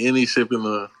than any ship in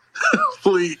the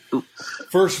fleet.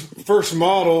 First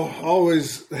model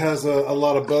always has a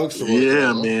lot of bugs to work with.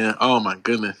 Yeah, man. Oh, my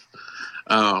goodness.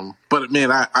 But, man,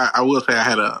 I will say I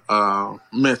had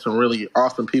met some really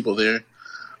awesome people there.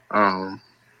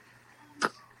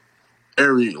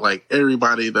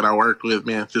 Everybody that I worked with,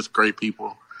 man, just great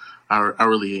people. I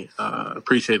really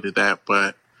appreciated that.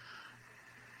 But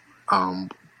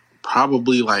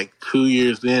probably like 2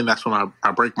 years in, that's when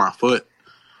I break my foot,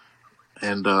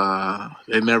 and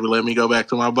they never let me go back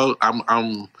to my boat.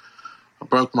 I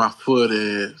broke my foot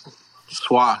at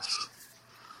SWAS.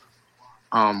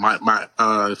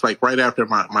 It's like right after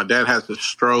my dad has a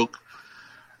stroke.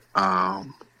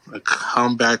 I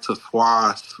come back to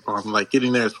SWAS. I'm like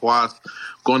getting there at SWAS,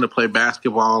 going to play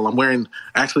basketball. I'm wearing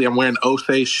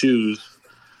Osei shoes,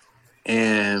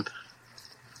 and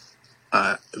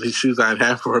these shoes I'd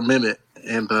had for a minute,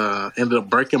 and ended up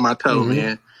breaking my toe,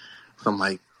 man. So I'm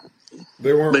like,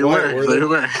 they were.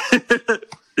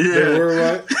 Yeah. They were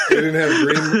white? They didn't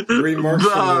have green marks?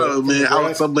 No, man. I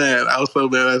was so mad.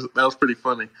 That was pretty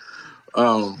funny.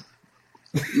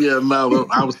 Yeah, no,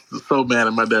 I was so mad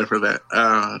at my dad for that.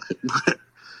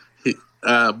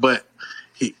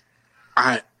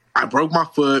 I broke my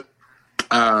foot,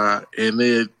 and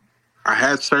then I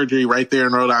had surgery right there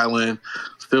in Rhode Island,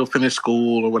 still finished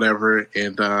school or whatever,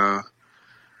 and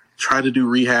tried to do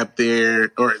rehab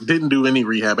there, or didn't do any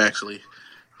rehab actually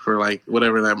for like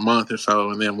whatever that month or so,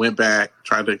 and then went back,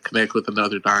 tried to connect with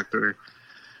another doctor.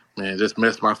 Man, just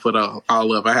messed my foot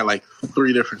all up. I had like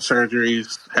 3 different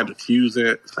surgeries, had to fuse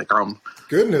it. It's like,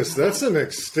 goodness, that's an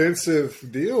extensive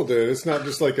deal, dude. It's not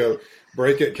just like a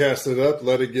break it, cast it up,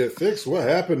 let it get fixed. What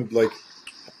happened? Like,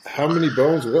 how many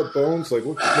bones? What bones? Like,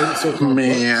 what made it so complex?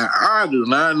 Man, I do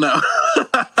not know.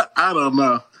 I don't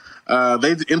know.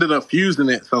 They ended up fusing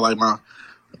it, so like my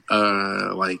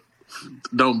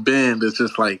don't bend. It's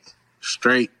just like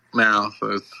straight now,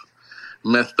 so it's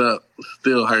messed up.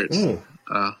 Still hurts.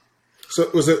 So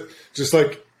was it just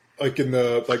like in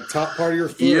the top part of your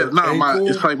foot? Yeah, no,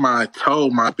 it's like my toe,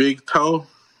 my big toe.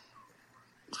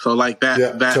 So like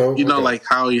that toe? You know, okay. Like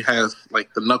how he has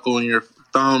like the knuckle in your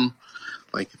thumb,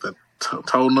 like the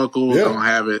toe knuckle. Don't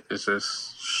have it. It's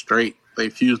just straight. they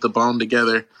fused the bone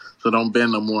together so it don't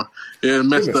bend no more. It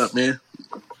messed up, man.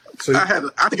 So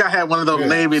I think I had one of those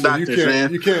Navy doctors,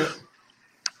 man. You can't.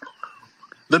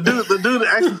 The dude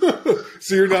actually.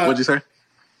 So you're not. What'd you say?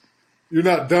 You're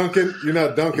not dunking.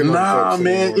 Nah,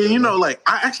 man. Anymore, you know, like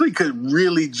I actually could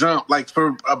really jump. Like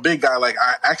for a big guy, like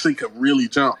I actually could really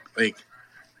jump. Like,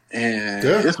 and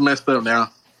it's messed up now.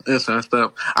 It's messed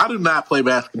up. I do not play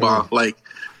basketball. Like,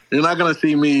 you're not gonna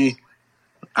see me.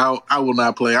 I will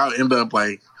not play. I'll end up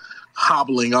like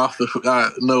hobbling off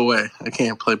the. No way. I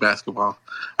can't play basketball.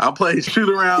 I'll play shoot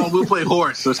around. We'll play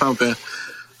horse or something.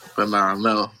 But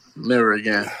no, never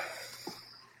again.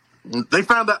 They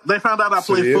found out I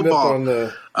played football.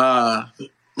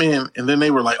 Man, and then they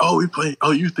were like, "Oh,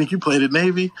 you think you played at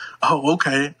Navy? Oh,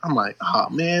 okay." I'm like, "Oh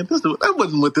man, that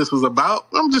wasn't what this was about.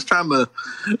 I'm just trying to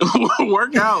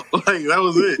work out. Like that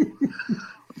was it."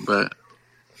 But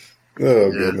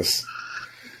goodness.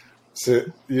 So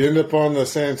you end up on the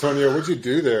San Antonio. What'd you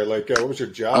do there? Like, what was your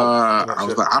job? I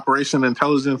was the Operation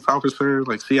Intelligence Officer,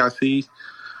 like CIC.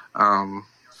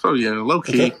 So yeah, low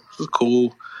key, it was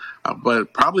cool.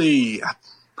 But probably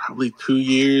 2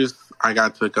 years, I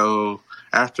got to go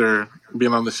after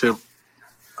being on the ship.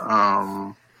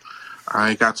 I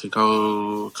got to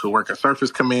go to work at Surface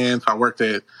Command. So I worked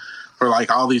for like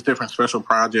all these different special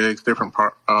projects, different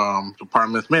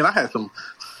departments. Man, I had some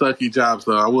sucky jobs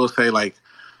though. I will say, like,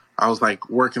 I was like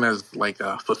working as like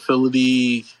a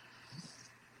facilities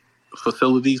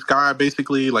guy,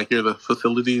 basically. Like you're the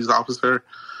facilities officer.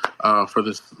 For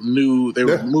this they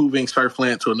were moving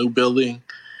Surfland to a new building,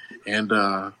 and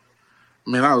man,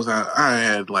 I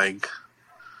had like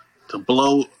to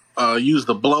use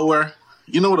the blower.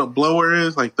 You know what a blower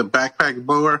is? Like the backpack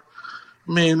blower.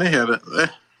 Man, they had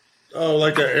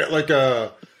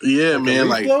man,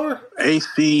 like blower?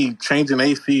 AC, changing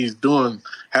ACs,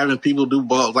 having people do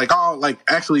bulbs, like all like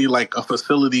actually like a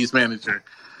facilities manager.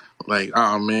 Like,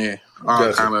 oh man,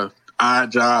 all kind of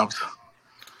odd jobs.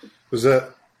 Was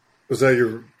that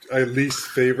your least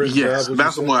favorite yes, job?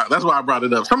 Yes, that's why I brought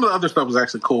it up. Some of the other stuff was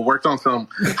actually cool. Worked on some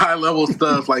high-level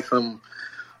stuff, like some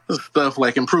stuff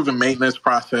like improving maintenance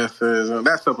processes, and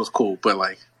that stuff was cool. But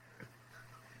like,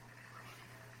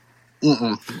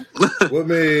 what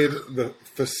made the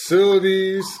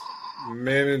facilities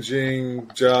managing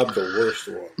job the worst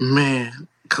one? Man,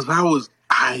 because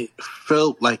I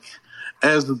felt like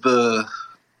as the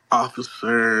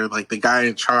officer, like the guy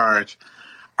in charge,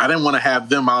 I didn't want to have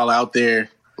them all out there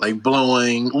like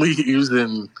blowing leaves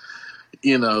and,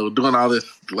 doing all this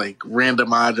like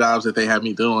random odd jobs that they had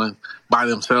me doing by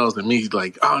themselves, and me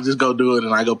like, oh, just go do it,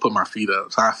 and I go put my feet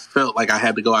up. So I felt like I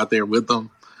had to go out there with them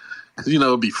because,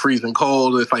 it'd be freezing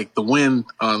cold. It's like the wind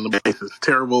on the base is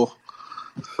terrible.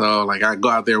 So like I go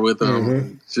out there with them,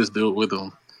 and just do it with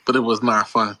them. But it was not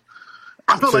fun.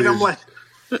 I feel like I'm like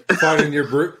fighting your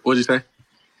brute. What'd you say?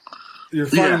 You're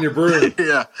fighting your brood.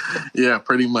 yeah,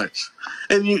 pretty much.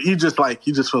 And you just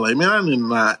feel like, man, I did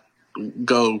not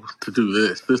go to do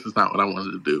this. This is not what I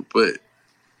wanted to do. But,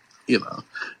 you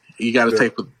got to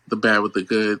take the bad with the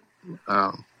good.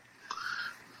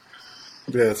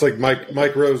 It's like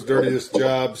Mike Rowe's Dirtiest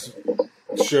Jobs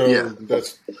show. Yeah.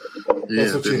 That's what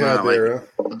you had there, huh?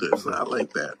 It's not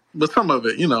like that. But some of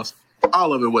it,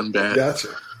 all of it wasn't bad. Gotcha.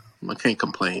 I can't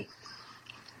complain.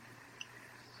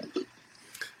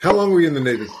 How long were you in the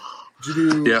Navy? Did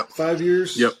you do 5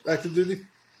 years active duty?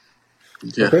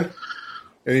 Yeah. Okay.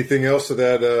 Anything else of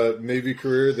that Navy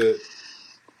career that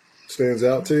stands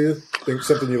out to you? Think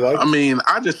something you like? I mean,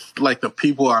 I just like the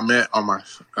people I met on my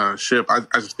ship. I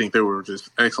just think they were just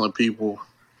excellent people.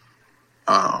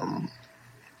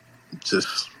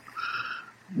 Just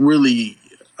really,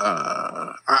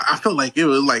 I felt like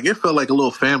it felt like a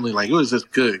little family. Like it was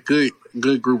just good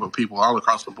group of people all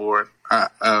across the board. I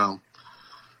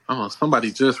don't know,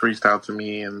 somebody just reached out to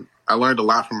me, and I learned a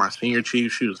lot from my senior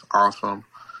chief. She was awesome.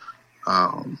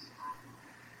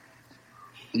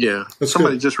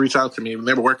 Somebody just reached out to me.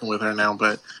 They were working with her now,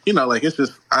 but it's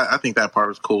just I think that part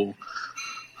was cool.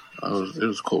 It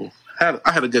was cool. I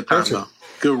had a good time though.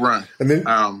 Good run. And then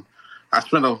I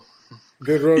spent a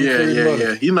good run.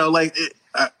 Yeah.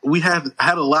 We had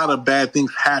a lot of bad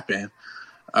things happen.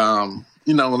 When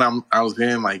I was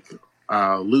in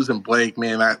losing Blake,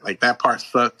 man, that part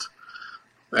sucked.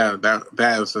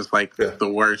 That was just the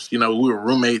worst. We were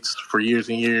roommates for years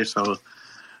and years, so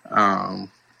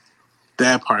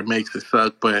that part makes it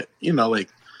suck. But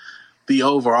the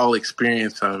overall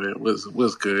experience of it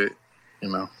was good.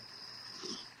 Where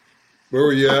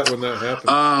were you at when that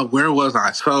happened? Where was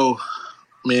I? So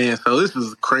this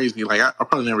is crazy. Like I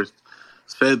probably never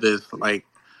said this.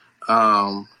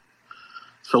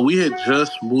 So we had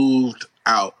just moved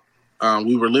out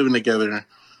we were living together.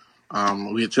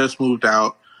 We had just moved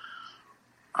out,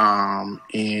 and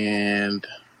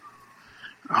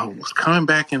I was coming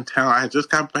back in town. I had just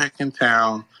got back in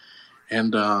town,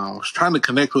 and was trying to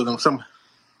connect with him.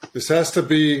 This has to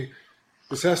be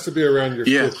around your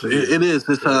fifth year. It is. It's,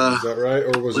 is that right?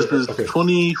 Or was this it? Is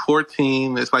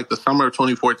 2014. It's like the summer of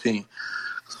 2014.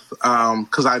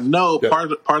 Because I know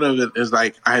part of it is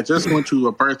like I had just went to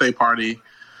a birthday party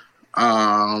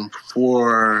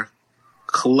for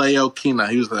Kaleo Kina.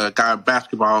 He was a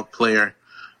basketball player,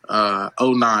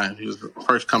 09. He was the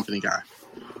first company guy.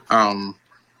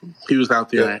 He was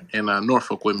out there in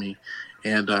Norfolk with me.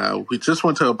 And we just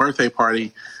went to a birthday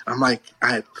party. I'm like,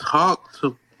 I had talked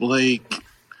to Blake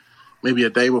maybe a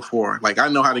day before. Like, I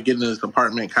know how to get in his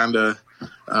apartment kind of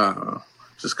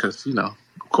just because,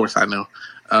 of course I know.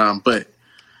 But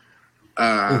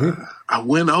I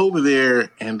went over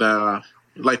there and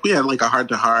we had like a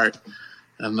heart-to-heart.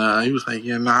 And he was like,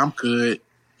 I'm good.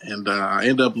 And I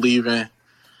ended up leaving.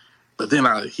 But then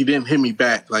he didn't hit me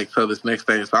back like till this next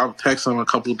day. So I would text him a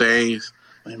couple days.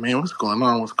 Like, man, what's going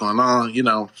on? I'm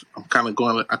kind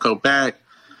of I go back,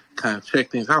 kind of check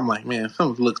things. I'm like, man,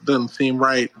 something doesn't seem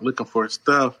right. Looking for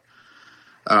stuff.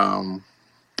 End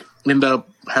up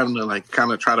having to like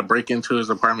kind of try to break into his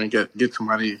apartment, get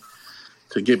somebody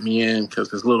to get me in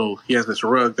because he has this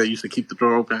rug that used to keep the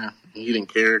door open. And he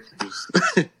didn't care. It was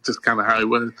just kind of how he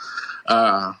was.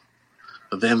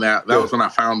 But then that was when I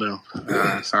found him.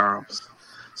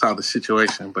 Saw the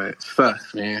situation, but it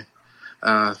sucks, man.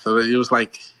 So it was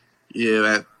like,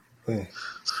 that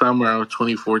summer of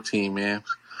 2014, man.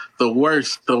 The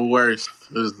worst. It was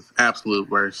the absolute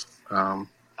worst.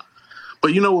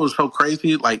 But you know what was so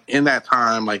crazy? Like in that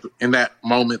time, like in that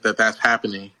moment that's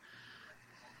happening,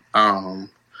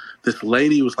 this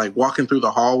lady was like walking through the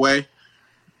hallway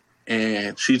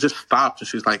and she just stopped and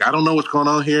she's like, I don't know what's going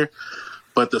on here,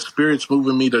 but the Spirit's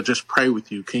moving me to just pray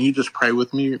with you. Can you just pray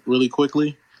with me really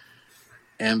quickly?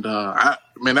 And,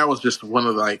 that was just one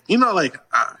of the,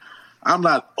 I'm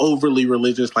not overly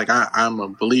religious. Like I'm a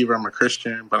believer, I'm a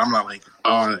Christian, but I'm not like,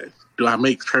 do I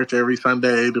make church every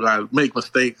Sunday? Do I make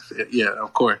mistakes? Yeah,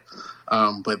 of course.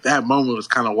 But that moment was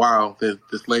kind of wild that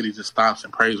this lady just stops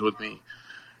and prays with me.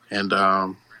 And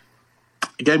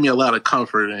it gave me a lot of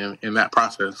comfort in that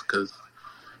process because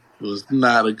it was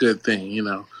not a good thing, It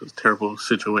was a terrible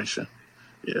situation.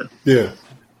 Yeah. Yeah.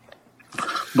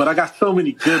 But I got so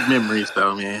many good memories,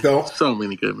 though, man. So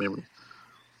many good memories.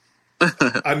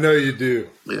 I know you do.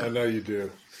 Yeah. I know you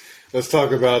do. Let's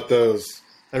talk about those.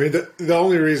 I mean, the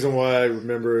only reason why I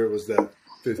remember it was that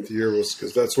fifth year was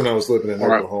because that's when I was living in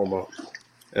Oklahoma,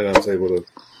 and I was able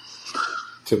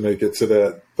to make it to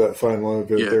that final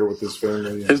event there with his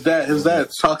family. His dad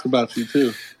talks about you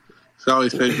too. He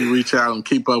always says you reach out and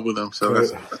keep up with him, so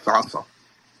that's awesome.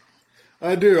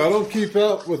 I do. I don't keep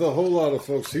up with a whole lot of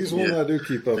folks. He's one I do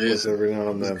keep up with every now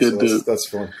and then. So that's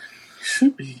fun.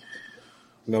 Should be.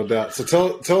 No doubt. So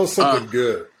tell us something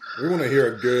good. We want to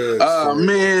hear a good story.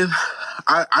 Man,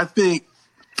 I think,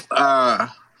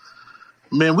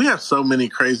 we have so many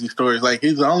crazy stories. Like,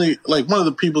 he's the only, like, one of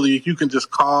the people that you can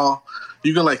just call.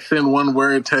 You can, like, send one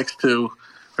word text to,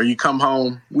 or you come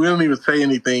home. We don't even say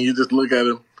anything. You just look at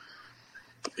him.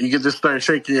 You can just start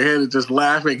shaking your head and just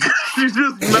laughing. You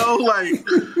just know, like,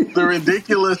 the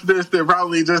ridiculousness that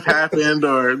probably just happened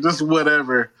or just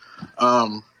whatever.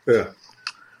 Yeah.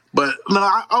 But, no,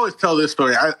 I always tell this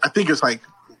story. I think it's like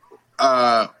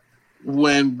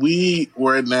when we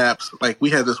were at Naps, like, we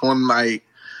had this one night.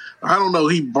 I don't know,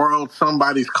 he borrowed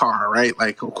somebody's car, right?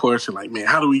 Like, of course, you're like, man,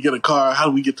 how do we get a car? How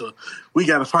do we we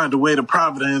got to find a way to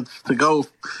Providence to go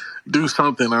do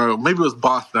something. Or maybe it was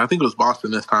Boston. I think it was Boston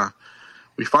this time.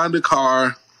 We find a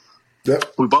car.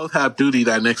 Yep. We both have duty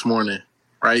that next morning,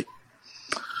 right?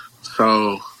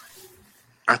 So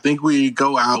I think we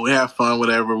go out, we have fun,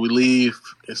 whatever. We leave.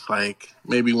 It's like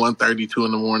maybe 1:30, 2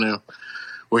 in the morning.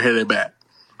 We're headed back,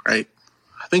 right?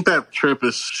 I think that trip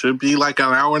should be like an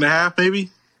hour and a half,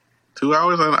 maybe 2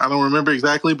 hours. I don't remember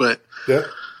exactly, but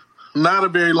not a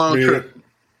very long trip.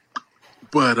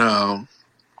 But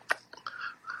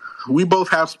we both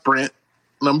have Sprint,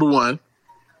 number one.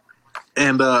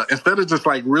 And instead of just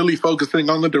like really focusing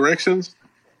on the directions,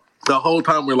 the whole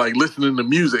time we're like listening to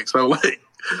music. So like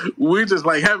we're just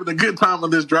like having a good time on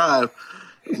this drive.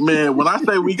 Man, when I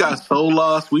say we got so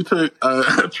lost, we took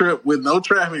a trip with no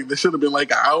traffic that should have been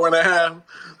like an hour and a half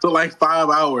to like 5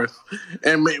 hours.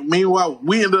 And meanwhile,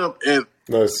 we end up at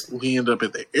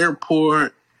the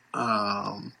airport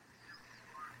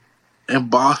in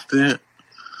Boston.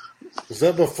 Was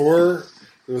that before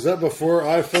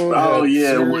iPhone? Oh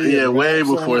yeah, way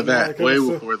before that. Way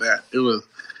before that. It was,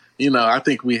 I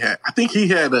think he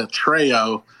had a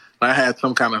Treo. I had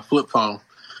some kind of flip phone.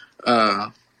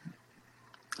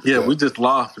 We just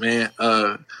lost, man.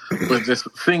 But just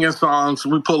singing songs.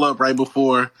 We pull up right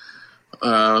before,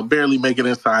 barely make it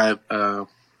inside.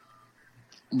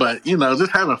 But,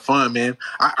 just having fun, man.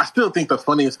 I still think the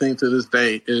funniest thing to this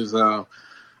day is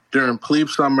during plebe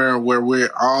summer where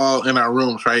we're all in our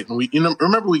rooms, right? And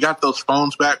remember we got those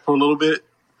phones back for a little bit?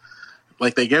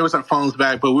 Like, they gave us our phones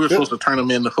back, but we were supposed to turn them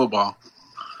into football.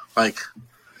 Like,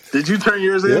 did you turn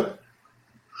yours in?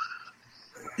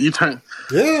 You turned?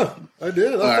 Yeah, I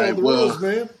did. I followed the rules,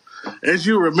 man. As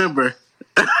you remember.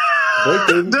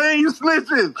 Dang, you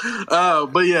snitching.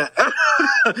 But yeah,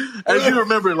 as you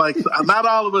remember, like, not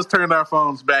all of us turned our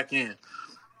phones back in.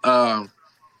 So,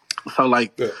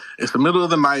 like, it's the middle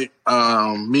of the night.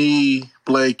 Me,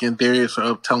 Blake, and Darius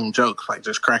are up telling jokes, like,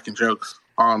 just cracking jokes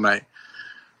all night.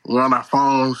 We're on our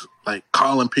phones, like,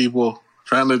 calling people,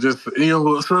 trying to just,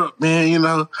 what's up,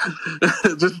 man,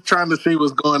 just trying to see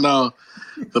what's going on.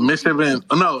 The Michigan,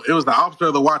 it was the officer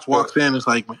of the watch walks in. It's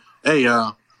like, hey,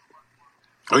 are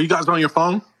you guys on your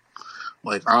phone?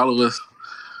 Like, all of us.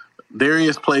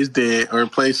 Darius plays dead or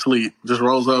plays sleep, just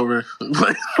rolls over,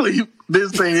 plays sleep,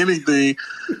 didn't say anything.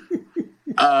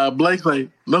 Blake's like,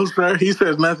 no, sir. He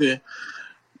says nothing.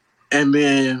 And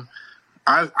then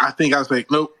I think I was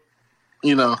like, nope,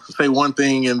 say one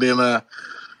thing. And then the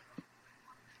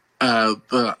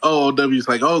OOW's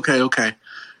like, okay.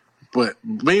 But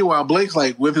meanwhile, Blake's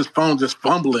like with his phone just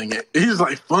fumbling it. He's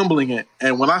like fumbling it.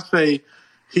 And when I say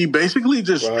he basically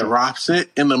just drops it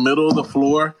in the middle of the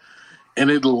floor and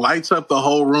it lights up the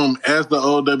whole room as the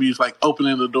OW's like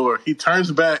opening the door. He turns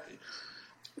back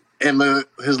and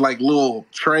his like little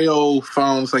Treo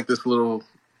phone, it's like this little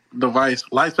device,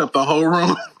 lights up the whole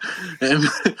room. And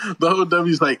the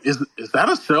OW's like, is that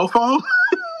a cell phone?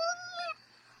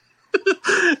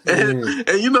 and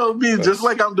me, just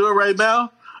like I'm doing right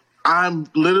now, I'm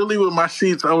literally with my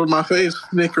sheets over my face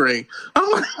snickering.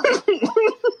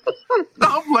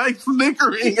 I'm like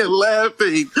snickering and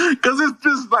laughing because it's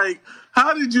just like,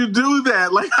 how did you do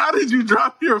that? Like, how did you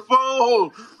drop your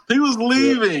phone? He was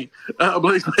leaving.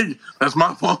 Blake's like, that's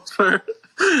my phone, sir.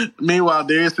 Meanwhile,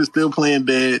 Darius is still playing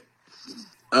dead.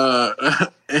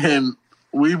 And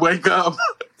we wake up.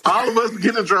 All of us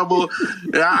get in trouble.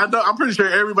 I'm pretty sure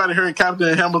everybody heard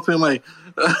Captain Hamilton like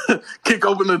kick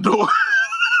open the door.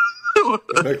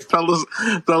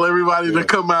 Tell everybody to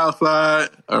come outside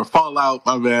or fall out.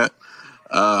 My bad.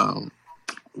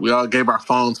 We all gave our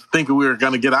phones thinking we were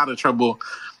going to get out of trouble.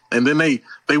 And then they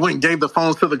went and gave the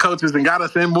phones to the coaches and got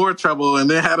us in more trouble and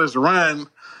then had us run.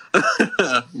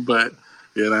 But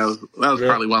yeah, that was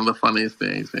probably one of the funniest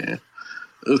things, man.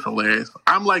 It was hilarious.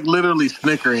 I'm like literally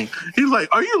snickering. He's like,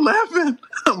 are you laughing?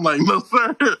 I'm like, no,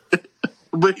 sir.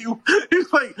 But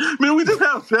he's like, man, we just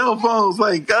have cell phones.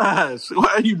 Like, gosh,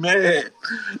 why are you mad?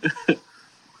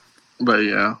 But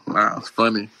yeah, it's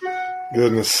funny.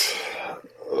 Goodness.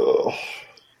 Oh.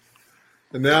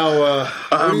 And now,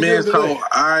 man, so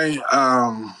I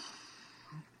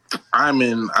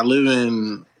live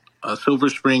in Silver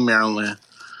Spring, Maryland.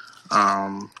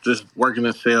 Just working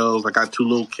in sales. I got 2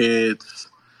 little kids,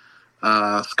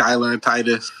 Skylar and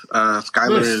Titus.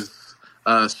 Skylar is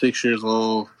 6 years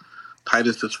old.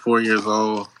 Titus is 4 years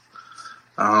old.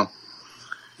 So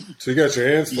you got your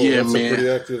hands full. Yeah, that's man. A pretty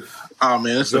active. Oh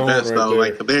man, it's the best though. There.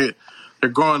 Like they're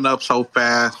growing up so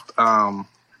fast.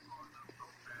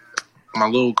 My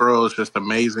little girl is just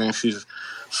amazing. She's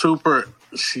super.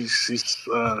 She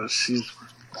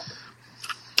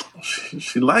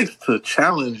likes to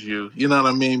challenge you. You know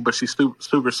what I mean? But she's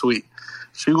super sweet.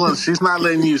 She's not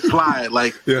letting you slide.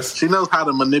 Like she knows how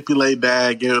to manipulate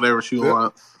dad, get whatever she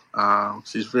wants.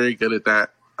 She's very good at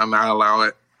that. I'm not allow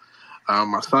it.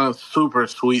 My son's super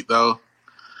sweet though.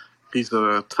 He's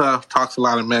tough, talks a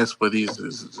lot of mess, but he's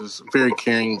just very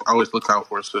caring. Always looks out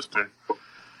for his sister.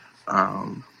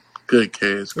 Good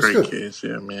kids, great kids,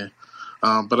 yeah, man.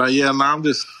 But I'm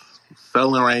just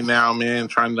selling right now, man.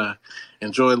 Trying to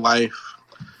enjoy life.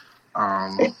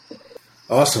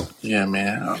 Awesome. Yeah,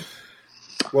 man.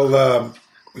 Well,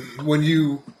 when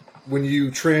you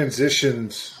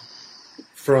transitioned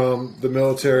from the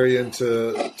military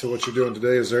into what you're doing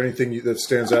today, is there anything that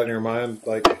stands out in your mind?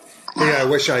 Like, hey, I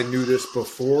wish I knew this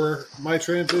before my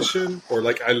transition, or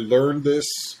like I learned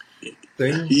this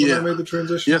thing when I made the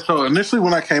transition? Yeah, so initially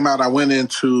when I came out, I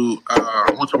went to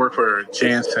work for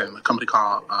Janssen, a company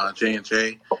called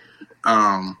J&J,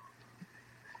 under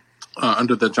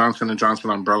the Johnson &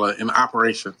 Johnson umbrella in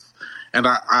operations. And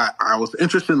I was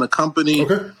interested in the company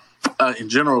in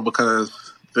general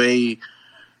because they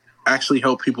actually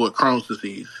help people with Crohn's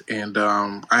disease. And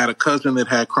I had a cousin that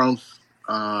had Crohn's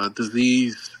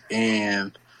disease,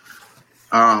 and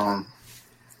I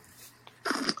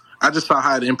just saw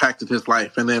how it impacted his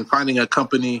life. And then finding a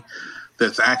company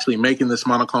that's actually making this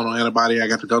monoclonal antibody, I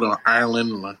got to go to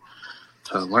Ireland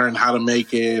to learn how to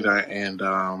make it, and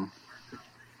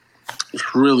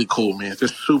it's really cool, man. It's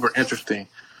just super interesting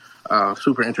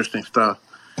stuff.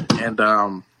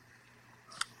 And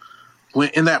when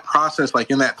in that process, like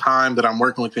in that time that I'm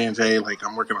working with J&J, like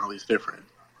I'm working all these different,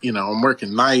 I'm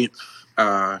working nights.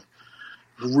 I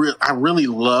really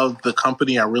love the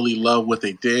company. I really love what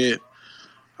they did.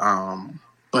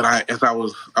 But I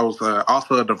was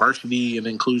also a diversity and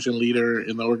inclusion leader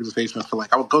in the organization. So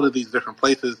like I would go to these different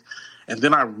places, and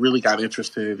then I really got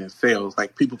interested in sales.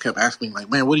 Like people kept asking me, like,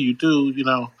 man, what do you do?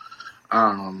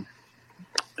 And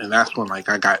that's when like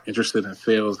I got interested in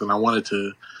sales, and I wanted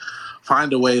to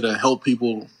find a way to help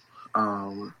people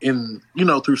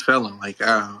through selling. Like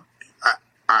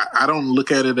I don't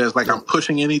look at it as like I'm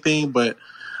pushing anything, but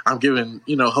I'm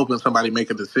helping somebody make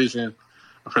a decision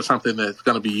for something that's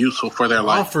going to be usful for their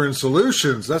life. Offering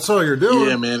solutions. That's all you're doing.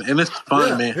 Yeah, man. And it's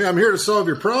fun, man. Yeah, I'm here to solve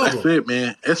your problem. That's it,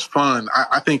 man. It's fun.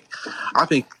 I think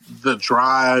the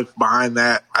drive behind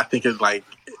that, I think is like,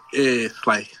 it's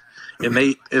like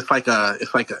innate. It's like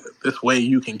this way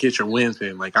you can get your wins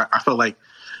in. Like, I feel like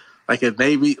at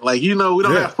Navy, like, we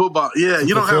don't have football. Yeah,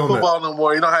 you don't have football no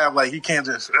more. You don't have, like, you can't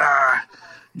just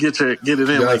get it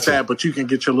in like that, but you can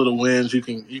get your little wins. You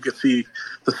can see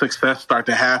the success start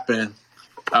to happen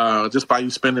just by you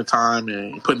spending time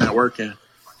and putting that work in.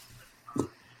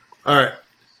 All right.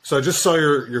 So I just saw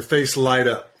your face light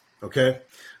up. Okay.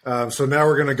 So now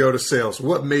we're going to go to sales.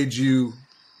 What made you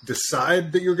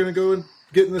decide that you're going to go and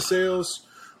get into sales,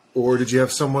 or did you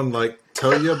have someone like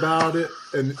tell you about it?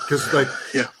 And because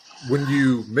when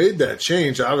you made that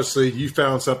change, obviously you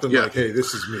found something like, hey,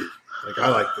 this is me. Like, I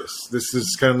like this. This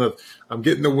is kind of, I'm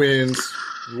getting the wins.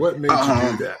 What made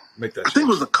you do that? Make that change? I think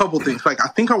it was a couple things. Like, I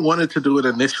think I wanted to do it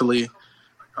initially,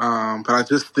 but I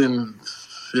just didn't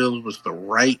feel it was the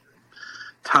right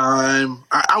time.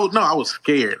 I was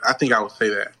scared. I think I would say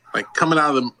that. Like, coming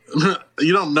out of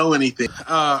you don't know anything.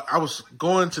 I was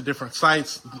going to different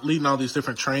sites, leading all these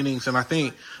different trainings, and I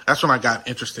think that's when I got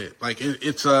interested. Like,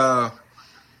 it's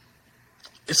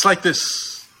like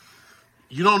this,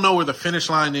 you don't know where the finish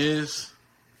line is,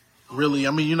 really.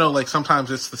 I mean, like,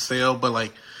 sometimes it's the sale, but,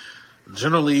 like,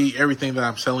 generally everything that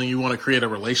I'm selling, you want to create a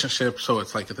relationship, so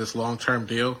it's like this long-term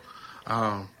deal.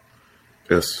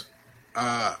 Yes.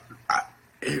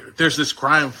 There's this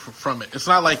grind from it. It's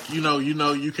not like,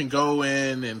 you can go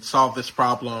in and solve this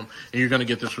problem and you're going to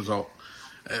get this result.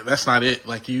 That's not it.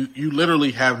 Like, you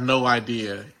literally have no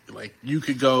idea. Like, you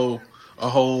could go a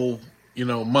whole,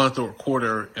 month or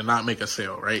quarter and not make a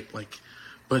sale, right? Like,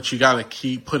 but you got to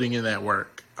keep putting in that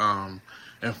work, and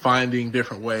finding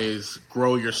different ways,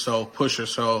 grow yourself, push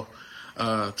yourself,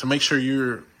 to make sure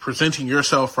you're presenting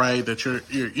yourself right, that you're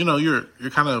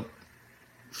kind of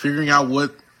figuring out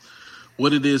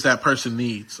what it is that person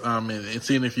needs, and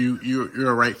seeing if you're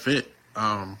a right fit.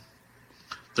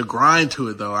 The grind to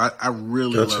it, though, I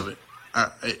really love it.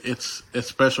 It's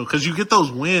special because you get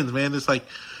those wins, man. It's like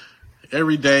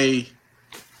every day,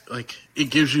 like, it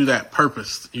gives you that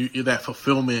purpose, that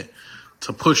fulfillment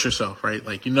to push yourself, right?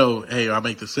 Like, hey, I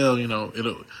make the sale, you're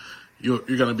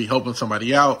going to be helping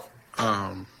somebody out,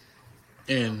 and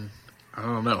I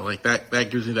don't know, like that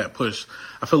gives you that push.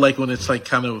 I feel like when it's like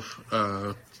kind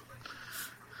of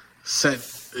set,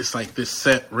 it's like this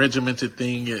set regimented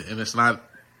thing, and it's not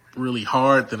really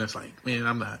hard, then it's like,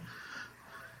 man,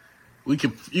 you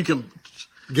can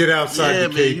get outside the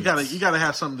cadence. Man, you gotta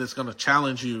have something that's gonna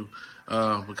challenge you,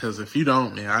 because if you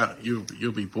don't, man,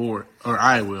 you'll be bored, or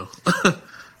I will.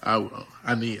 I will.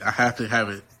 I have to have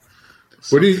it.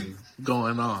 What do you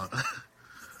going on?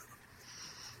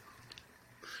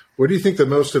 What do you think the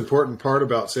most important part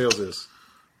about sales is?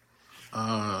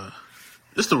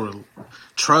 Just the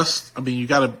trust. I mean, you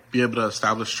got to be able to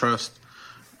establish trust,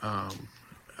 and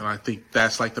I think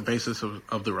that's like the basis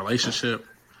of the relationship.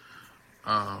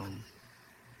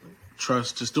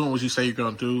 Trust, just doing what you say you're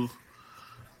going to do,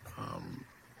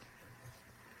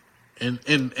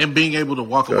 and being able to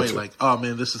walk away like, oh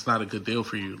man, this is not a good deal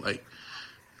for you. Like,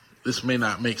 this may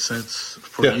not make sense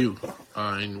for you,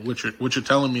 and what you're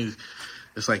telling me.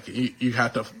 It's like you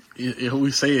have to.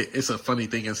 We say it's a funny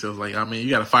thing in sales. Like, I mean, you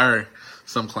got to fire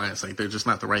some clients. Like, they're just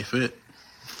not the right fit.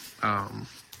 But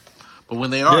when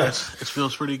they are, it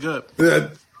feels pretty good.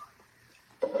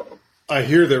 I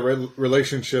hear that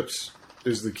relationships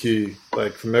is the key.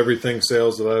 Like, from everything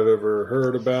sales that I've ever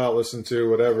heard about, listened to,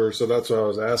 whatever. So that's what I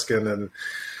was asking. And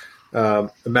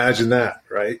Imagine that,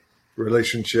 right?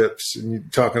 Relationships, and you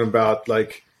talking about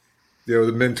like,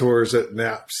 the mentors at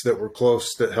Naps that were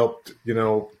close that helped,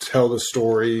 tell the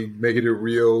story, make it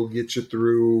real, get you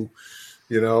through,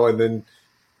 and then,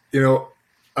 I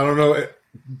don't know,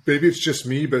 maybe it's just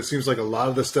me, but it seems like a lot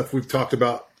of the stuff we've talked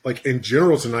about, like in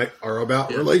general tonight, are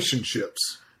about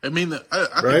relationships. I mean, I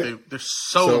right? think they're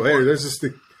so hey, there's this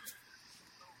thing.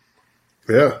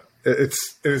 Yeah,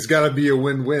 it's got to be a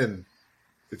win-win.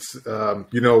 It's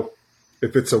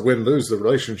if it's a win-lose, the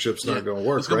relationship's not going to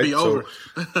work. It's going right? to be over.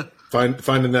 So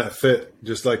finding that fit,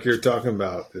 just like you're talking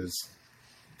about, is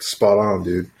spot on,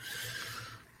 dude.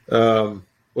 Well,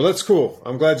 that's cool.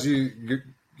 I'm glad you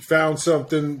found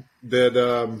something that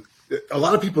a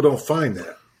lot of people don't find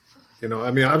that.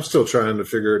 I mean, I'm still trying to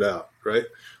figure it out, right?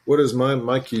 What is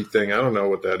my key thing? I don't know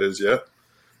what that is yet.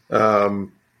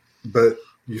 But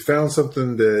you found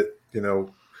something that,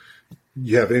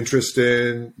 you have interest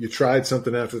in. You tried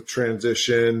something after the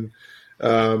transition.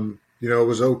 It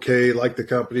was okay, like the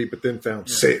company, but then found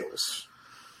sales,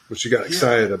 which you got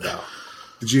excited about.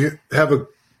 Did you have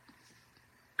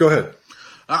go ahead.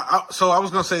 So I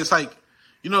was going to say, it's like,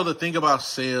 the thing about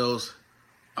sales,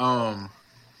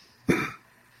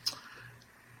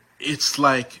 it's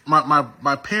like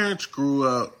my parents grew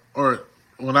up, or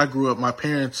when I grew up, my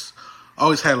parents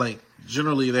always had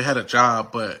generally they had a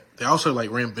job, but they also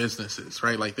ran businesses,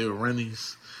 right? Like they would run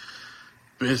these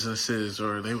businesses,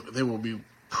 or they will be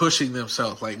pushing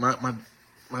themselves. Like my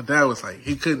dad was like,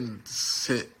 he couldn't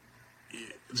sit,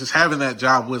 just having that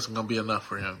job wasn't going to be enough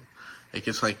for him. Like,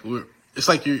 it's like it's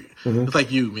like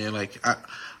you, man. Like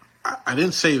I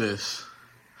didn't say this,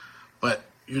 but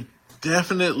you're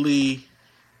definitely,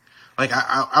 like,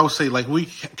 I would say, like, we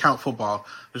count football.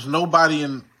 There's nobody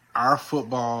in our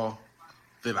football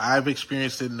that I've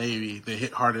experienced in Navy that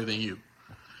hit harder than you.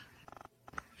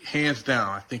 Hands down.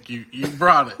 I think you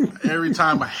brought it. Every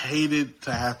time I hated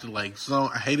to have to, zone.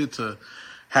 I hated to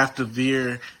have to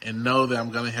veer and know that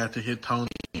I'm going to have to hit Tony,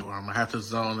 or I'm going to have to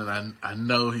zone, and I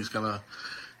know he's going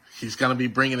to be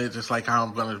bringing it just like how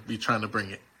I'm going to be trying to bring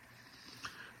it.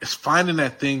 It's finding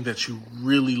that thing that you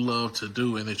really love to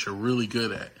do and that you're really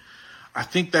good at. I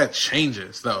think that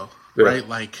changes, though, right?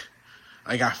 Like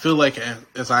I feel like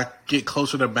as I get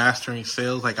closer to mastering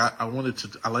sales, like I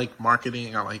like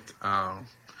marketing, I like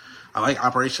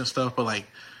operation stuff, but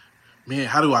man,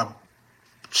 how do I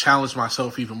challenge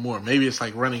myself even more? Maybe it's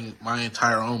like running my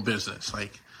entire own business. I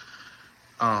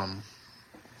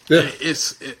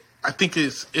think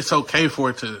it's okay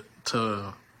for it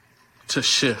to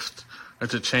shift or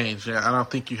to change. I don't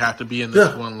think you have to be in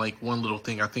this one little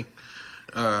thing. I think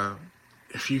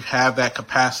if you have that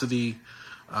capacity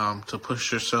to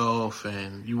push yourself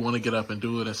and you want to get up and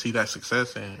do it and see that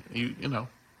success, and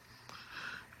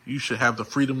you should have the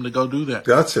freedom to go do that.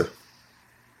 Gotcha.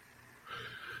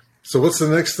 So what's the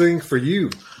next thing for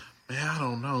you? Man, I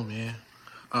don't know, man.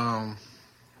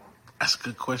 That's a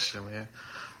good question, man.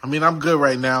 I mean, I'm good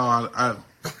right now. I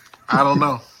don't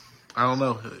know. I don't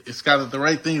know. It's got the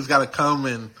right thing's got to come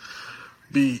and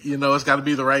be, it's got to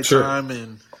be the right time,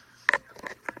 and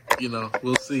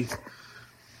we'll see.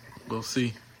 We'll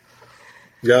see.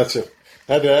 Gotcha.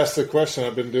 I had to ask the question.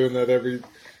 I've been doing that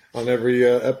on every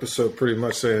episode, pretty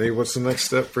much saying, "Hey, what's the next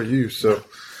step for you?" So,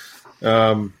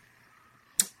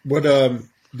 what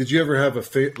did you ever have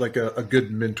a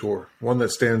good mentor, one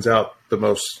that stands out the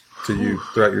most to you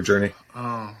throughout your journey?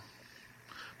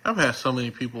 I've had so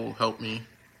many people help me.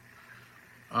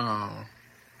 Man,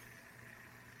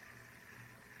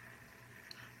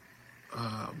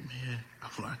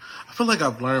 I feel like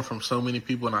I've learned from so many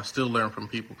people, and I still learn from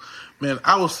people. Man,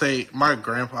 I will say my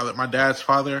grandfather, my dad's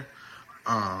father.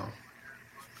 My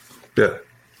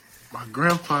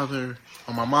grandfather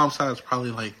on my mom's side is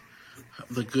probably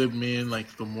the good man,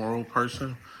 the moral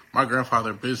person. My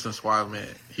grandfather, business-wise, man,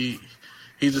 he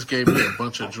just gave me a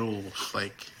bunch of jewels.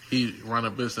 He run a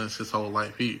business his whole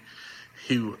life.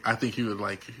 I think he would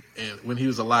and when he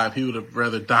was alive, he would have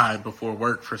rather died before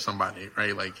work for somebody,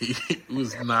 right? He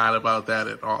was not about that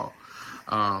at all.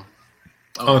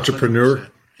 Entrepreneur.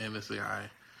 And this guy.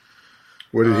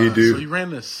 What did he do? So he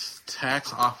ran this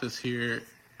tax office here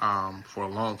for a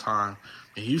long time.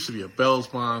 And he used to be a Bell's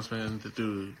bondsman. The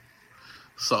dude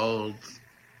sold.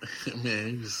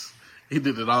 Man, he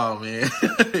did it all, man.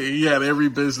 He had every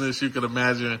business you could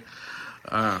imagine.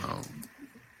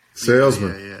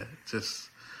 Salesman. Yeah. Just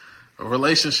a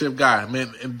relationship guy,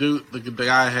 man. And dude, the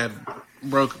guy had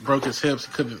broke his hips.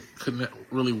 He couldn't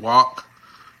really walk,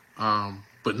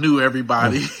 but knew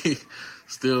everybody.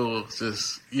 Still,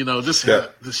 just had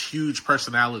this huge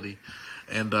personality,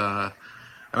 and I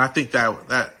think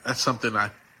that's something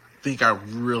I think I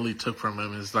really took from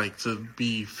him is like to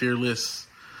be fearless.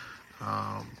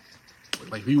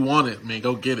 Like if you want it, man,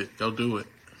 go get it, go do it,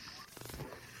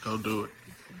 go do it.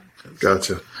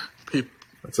 Gotcha.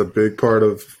 That's a big part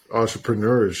of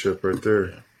entrepreneurship right there.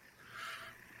 Yeah.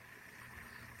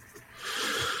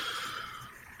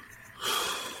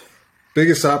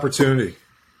 Biggest opportunity.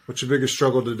 What's your biggest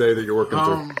struggle today that you're working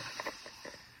through?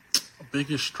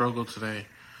 Biggest struggle today,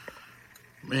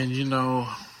 man. I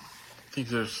think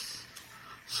there's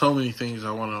so many things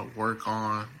I want to work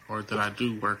on, or that I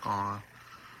do work on.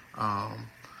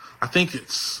 I think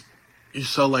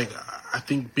I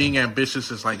think being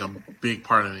ambitious is like a big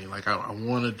part of me. Like I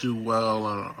want to do well,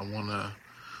 I want to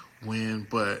win,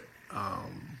 but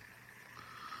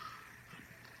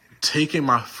taking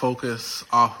my focus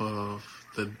off of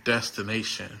the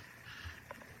destination,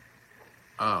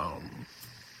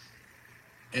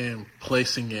 and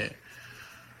placing it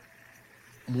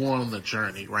more on the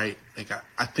journey, right? Like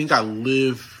I think I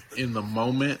live in the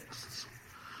moment,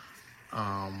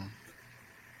 but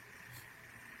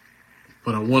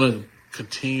I want to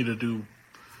continue to do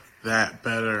that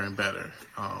better and better.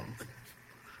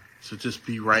 So just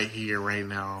be right here, right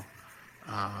now,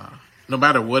 no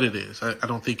matter what it is. I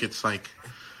don't think it's like,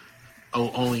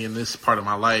 only in this part of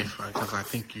my life, because I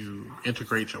think you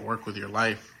integrate your work with your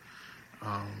life.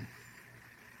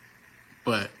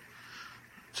 But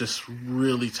just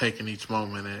really taking each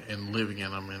moment and living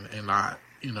in them, and not,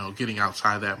 getting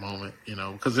outside that moment,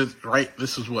 because it's right.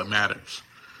 This is what matters.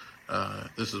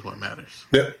 This is what matters.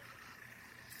 Yeah.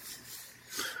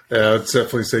 Yeah, I'd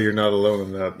definitely say you're not alone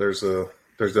in that. There's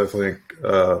definitely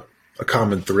a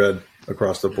common thread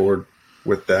across the board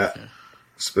with that. Yeah.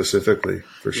 Specifically,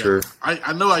 for sure.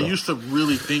 I know. So. I used to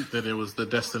really think that it was the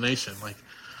destination. Like,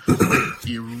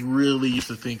 you really used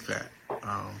to think that.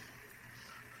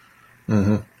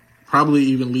 Probably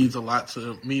even leads a lot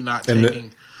to me not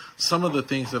taking some of the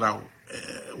things that I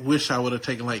wish I would have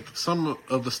taken. Like some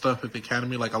of the stuff at the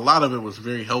academy, like a lot of it was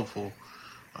very helpful.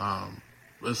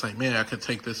 It's like, man, I could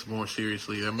take this more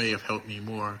seriously. That may have helped me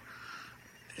more.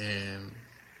 And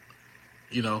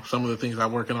some of the things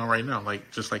I'm working on right now, like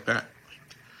just like that.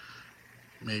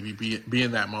 Maybe be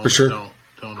in that moment. For sure.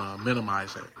 Don't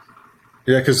minimize it.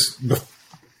 Yeah, because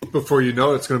before you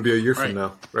know it, it's going to be a year from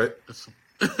now, right?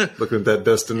 Looking at that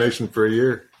destination for a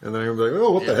year, and then you're like,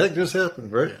 "Oh, what the heck just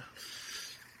happened?" Right? Yeah.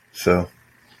 So,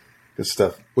 good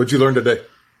stuff. What'd you learn today?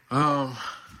 I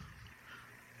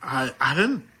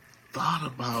didn't thought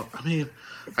about. I mean,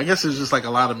 I guess it's just like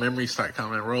a lot of memories start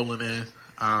rolling in.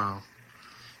 I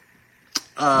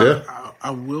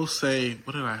will say,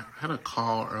 I had a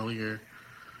call earlier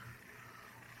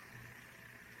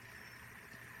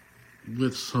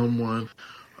with someone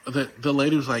that the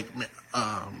lady was like,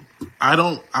 I'm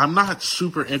not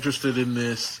super interested in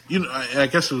this. I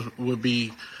guess it would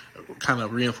be kind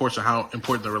of reinforcing how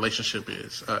important the relationship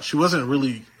is. She wasn't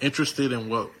really interested in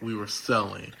what we were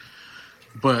selling,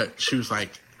 but she was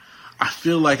like, I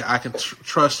feel like I can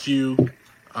trust you.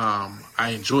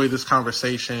 I enjoy this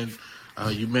conversation.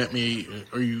 You met me,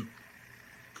 or you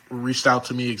reached out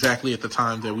to me exactly at the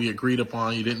time that we agreed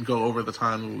upon. You didn't go over the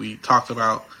time we talked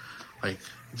about. Like,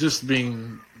 just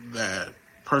being that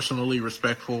personally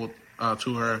respectful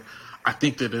to her, I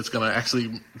think that it's going to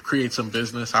actually create some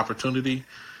business opportunity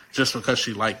just because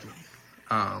she liked me.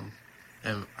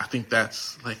 And I think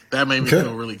that's, like, that made me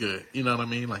feel really good. You know what I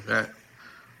mean? Like that.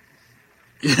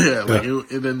 Yeah, like it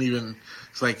didn't even,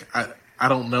 it's like, I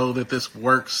don't know that this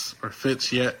works or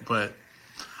fits yet, but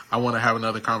I want to have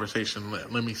another conversation.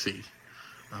 Let me see.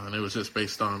 And it was just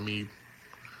based on me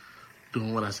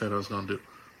doing what I said I was going to do.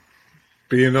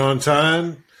 Being on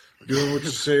time, doing what you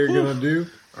say you're going to do.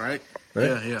 All right.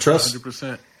 Yeah. Trust.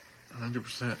 100%.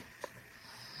 100%.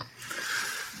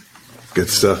 Good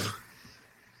stuff.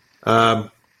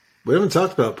 We haven't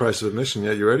talked about price of admission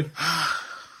yet. You ready?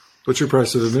 What's your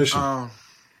price of admission?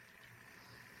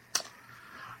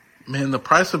 Man, the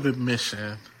price of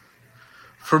admission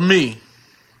for me,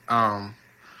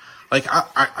 like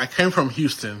I came from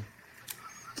Houston,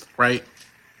 right?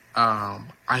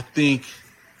 I think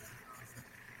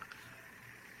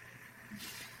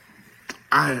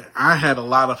I had a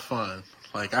lot of fun.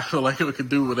 Like, I feel like I could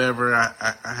do whatever. I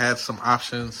had some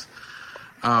options.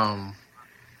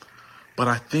 But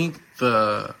I think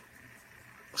the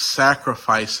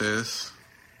sacrifices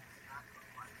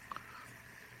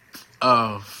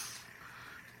of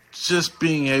just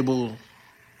being able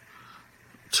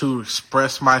to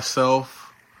express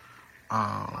myself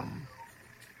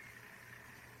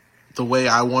the way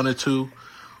I wanted to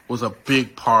was a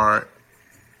big part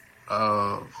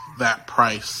of that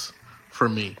price for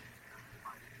me.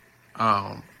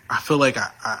 I I feel like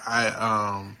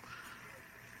I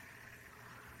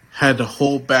had to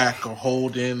hold back or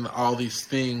hold in all these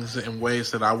things in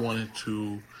ways that I wanted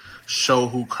to show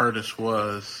who Curtis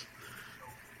was.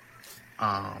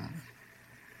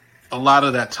 A lot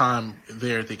of that time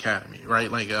there at the academy, right?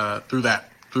 Like through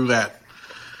that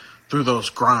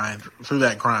grind.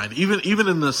 Even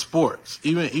in the sports,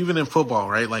 even in football,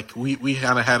 right? Like we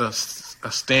kind of had a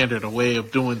standard, a way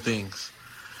of doing things.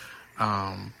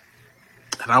 And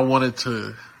I wanted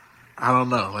to, I don't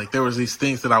know, like there was these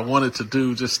things that I wanted to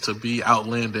do just to be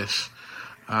outlandish.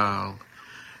 And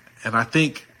I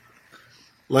think.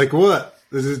 Like what?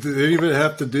 Did it even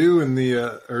have to do in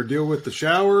the, or deal with the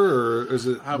shower, or is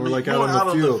it more like out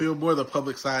on the field? More the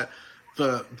public side.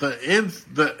 The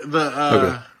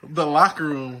locker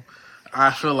room,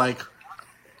 I feel like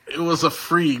it was a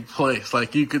free place.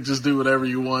 Like you could just do whatever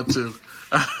you want to.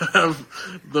 I have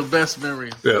the best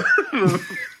memories. Yeah.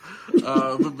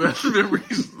 The best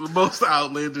memories, the most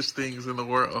outlandish things in the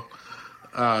world.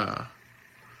 But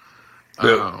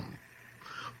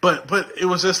it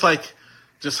was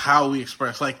just how we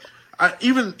express. Like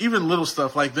even little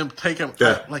stuff like them taking.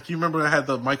 Yeah. Like you remember I had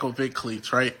the Michael Vick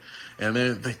cleats, right? And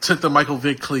then they took the Michael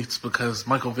Vick cleats because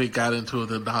Michael Vick got into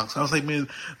the dogs. I was like, man,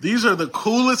 these are the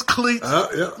coolest cleats.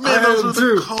 Yeah. Man, those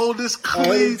are the coldest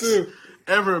cleats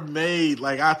ever made.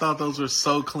 Like, I thought those were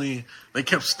so clean. They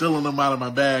kept stealing them out of my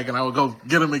bag, and I would go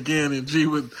get them again, and G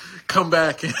would come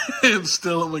back and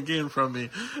steal them again from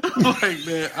me. I'm like,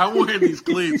 man, I'm wearing these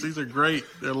cleats. These are great.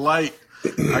 They're light.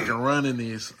 I can run in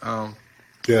these.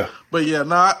 Yeah. But, yeah,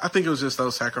 no, I think it was just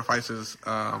those sacrifices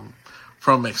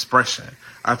from expression.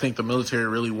 I think the military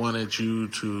really wanted you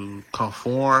to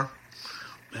conform,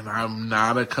 and I'm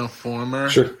not a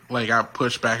conformer. Sure. Like, I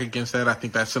push back against that. I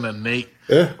think that's an innate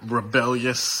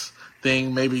rebellious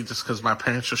thing, maybe just because my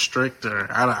parents are strict,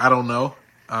 or I don't know.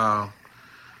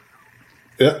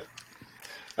 Yeah.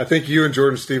 I think you and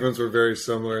Jordan Stevens were very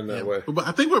similar in that way. But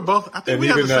I think we're both. I think we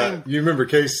have the same. You remember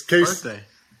Case birthday?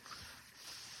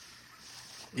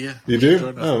 Yeah. You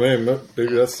do? Oh man,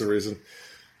 maybe that's the reason.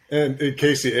 And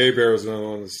Casey Abear was another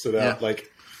one that stood out. Like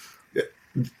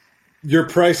your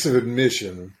price of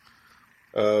admission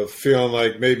of feeling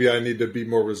like maybe I need to be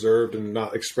more reserved and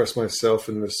not express myself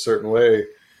in this certain way.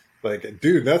 Like,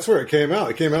 dude, that's where it came out.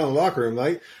 It came out in the locker room,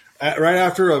 like right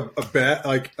after a bad,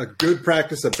 like a good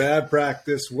practice, a bad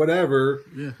practice, whatever.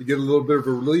 Yeah. You get a little bit of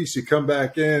a release. You come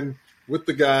back in with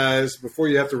the guys before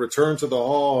you have to return to the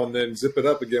hall and then zip it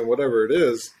up again, whatever it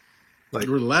is. Like,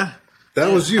 relax.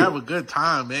 That was you. Have a good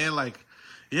time, man. Like,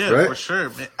 yeah, right? For sure,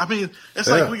 man. I mean, it's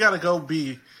like we got to go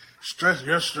be stressed.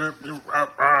 You're stressed.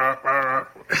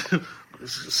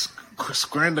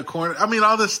 Square the corner. I mean,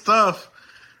 all this stuff.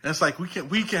 It's like we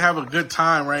can have a good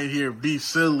time right here. Be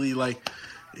silly, like,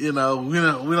 you know. We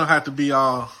don't have to be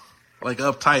all like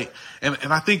uptight. And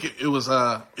I think it was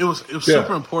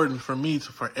super important for me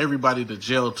for everybody to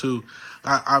gel too.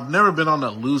 I've never been on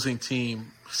a losing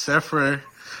team except for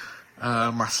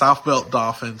my South Belt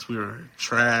Dolphins. We were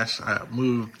trash. I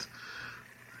moved.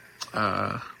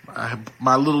 My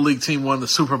little league team won the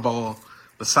Super Bowl.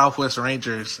 The Southwest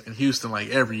Rangers in Houston, like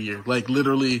every year. Like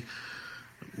literally,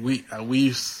 we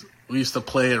used to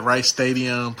play at Rice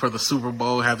Stadium for the Super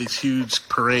Bowl. Have these huge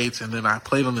parades, and then I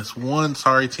played on this one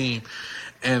sorry team.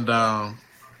 And the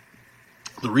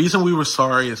reason we were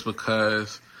sorry is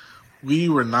because we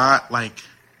were not like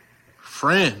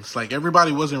friends. Like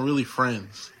everybody wasn't really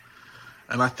friends.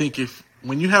 And I think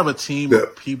when you have a team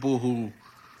of people who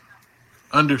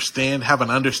have an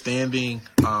understanding,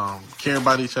 care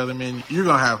about each other, man, you're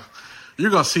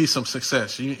gonna see some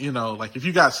success. You know, like if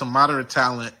you got some moderate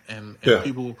talent and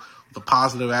people with a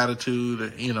positive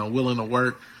attitude, you know, willing to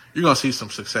work, you're gonna see some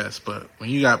success. But when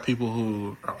you got people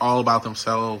who are all about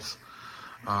themselves,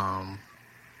 man,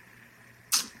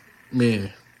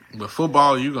 with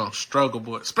football you're gonna struggle,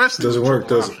 boy. Especially doesn't work,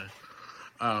 does it?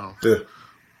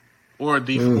 Or a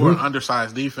or an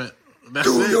undersized defense. That's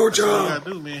do your job. That's all you gotta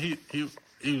do, man.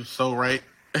 He was so right.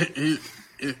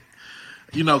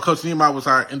 You know, Coach Niemeyer was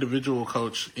our individual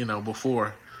coach, you know,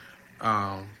 before.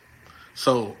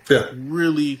 So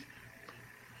really,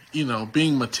 you know,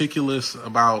 being meticulous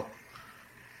about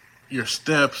your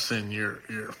steps and your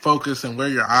focus and where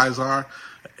your eyes are.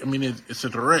 I mean, it's a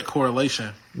direct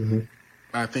correlation,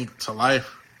 I think, to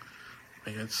life.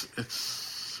 Like it's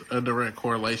a direct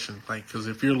correlation. Like, because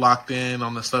if you're locked in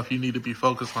on the stuff you need to be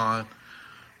focused on,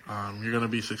 you're going to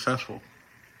be successful.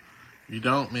 If you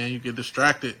don't, man, you get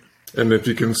distracted. And if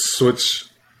you can switch,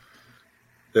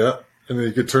 and then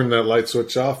you could turn that light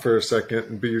switch off for a second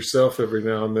and be yourself every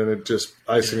now and then. It just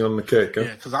icing on the cake. Huh?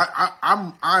 Yeah, because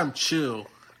I'm chill.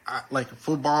 Like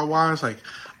football wise, like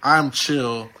I'm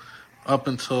chill up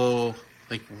until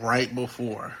like right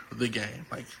before the game.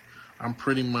 Like I'm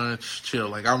pretty much chill.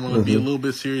 Like I'm gonna be a little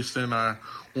bit serious in our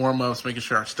warm ups, making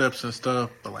sure our steps and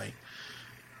stuff. But like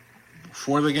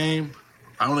before the game,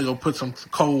 I want to go put some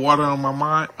cold water on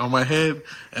my head,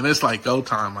 and it's like go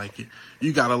time. Like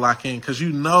you gotta lock in because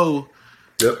you know.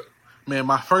 Yep. Man,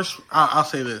 I'll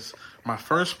say this. My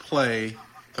first play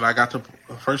the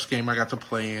first game I got to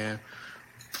play in,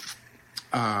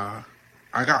 I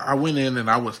went in and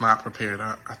I was not prepared.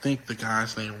 I think the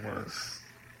guy's name was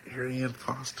Arian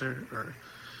Foster,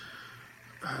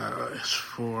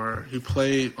 or he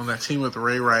played on that team with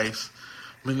Ray Rice.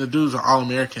 I mean, the dude's an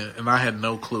All-American, and I had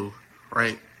no clue,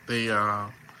 right? They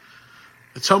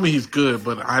told me he's good,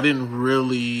 but I didn't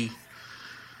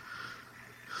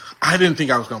think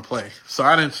I was going to play. So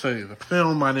I didn't study the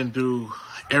film. I didn't do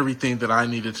everything that I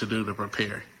needed to do to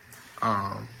prepare.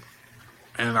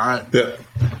 And I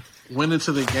went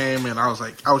into the game, and I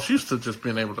was used to just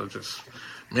being able to just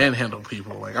manhandle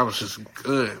people. Like, I was just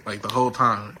good, like, the whole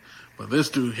time. But this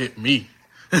dude hit me.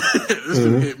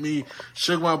 Dude hit me,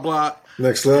 shook my block.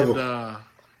 Next level. And,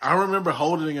 I remember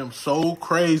holding him so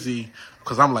crazy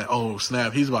because I'm like, oh,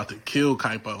 snap, he's about to kill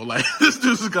Kaipo. Like, this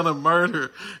dude's going to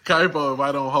murder Kaipo if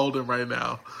I don't hold him right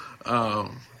now.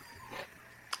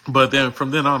 But then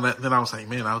from then on, then I was like,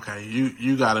 man, okay,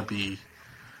 you got to be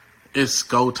 – it's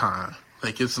go time.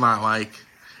 Like, it's not like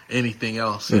anything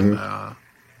else. And I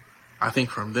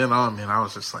think from then on, man, I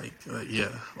was just like,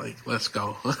 yeah, like, let's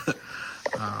go.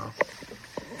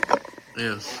 It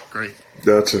was great.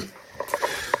 Gotcha.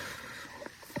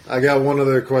 I got one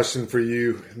other question for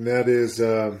you, and that is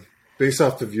based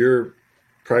off of your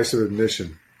price of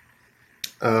admission.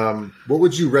 What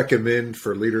would you recommend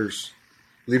for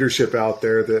leadership out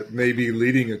there that may be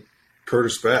leading a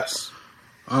Curtis Bass?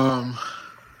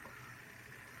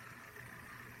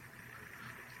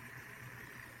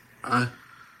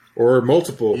 Or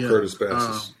multiple Curtis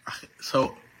Basses.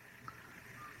 So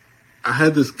I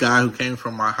had this guy who came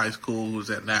from my high school who was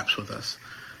at Naps with us.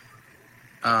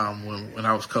 When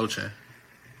I was coaching,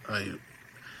 he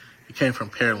came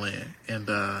from Pearland, and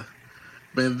man,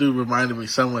 the dude reminded me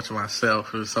so much of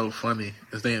myself. It was so funny.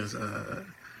 His name is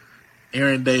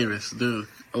Aaron Davis. Dude,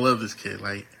 I love this kid.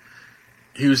 Like,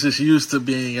 he was just used to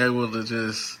being able to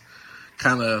just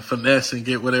kind of finesse and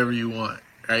get whatever you want,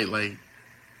 right? Like,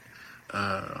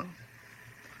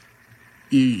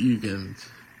 you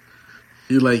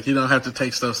don't have to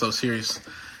take stuff so serious,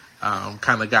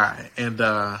 kind of guy, and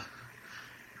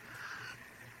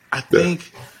I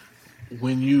think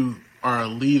when you are a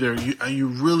leader, you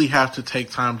really have to take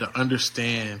time to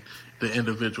understand the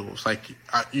individuals. Like,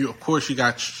 of course, you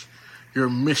got your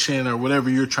mission or whatever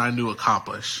you're trying to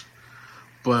accomplish.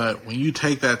 But when you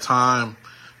take that time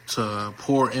to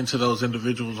pour into those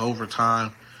individuals over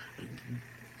time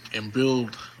and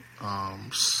build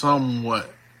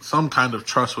some kind of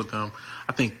trust with them,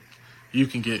 I think you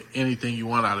can get anything you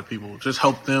want out of people. Just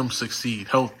help them succeed.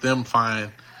 Help them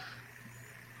find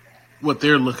what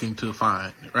they're looking to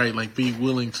find, right? Like, be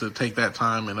willing to take that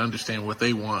time and understand what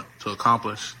they want to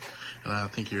accomplish. And I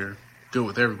think you're good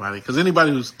with everybody. Because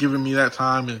anybody who's given me that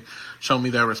time and shown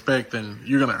me that respect, then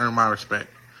you're going to earn my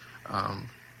respect. I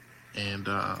don't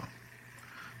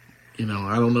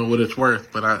know what it's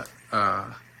worth, but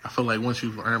I feel like once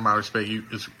you've earned my respect, you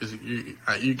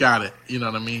got it. You know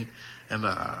what I mean? And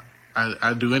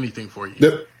I'd do anything for you.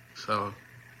 Yep. So,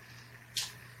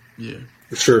 yeah.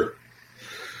 For sure.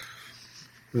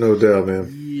 No doubt,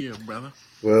 man. Yeah, brother.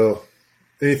 Well,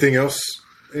 anything else?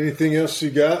 Anything else you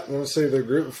got? Want to say to the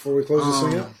group before we close this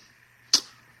thing out?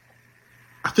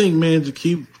 I think, man, to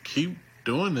keep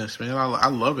doing this, man. I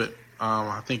love it.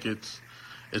 I think it's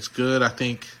good. I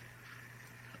think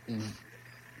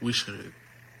we should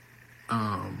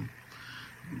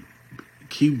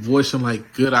keep voicing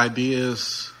like good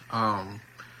ideas,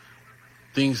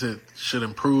 things that should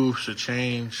improve, should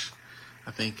change.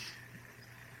 I think,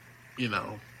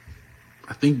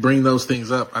 bring those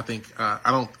things up. I think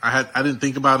I didn't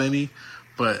think about any,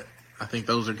 but I think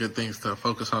those are good things to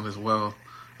focus on as well.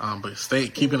 But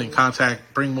keep it in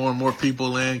contact, bring more and more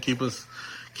people in, keep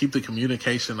the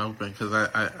communication open, because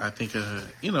I think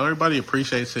everybody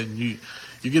appreciates it, and you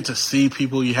get to see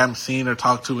people you haven't seen or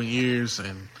talked to in years,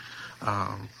 and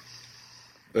I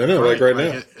know, right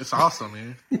now. It's awesome,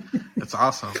 man. It's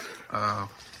awesome.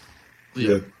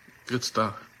 Yeah, good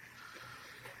stuff.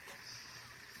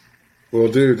 Will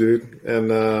do, dude.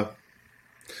 And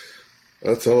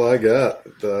that's all I got.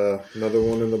 Another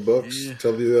one in the books. Yeah.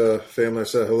 Tell the family I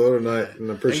said hello tonight, and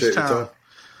appreciate your time.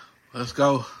 Let's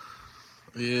go.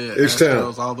 Yeah, H-Town.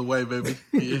 Astros all the way, baby.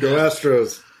 Yeah. Go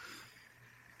Astros.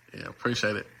 Yeah,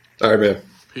 appreciate it. All right, man.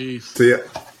 Peace. See ya.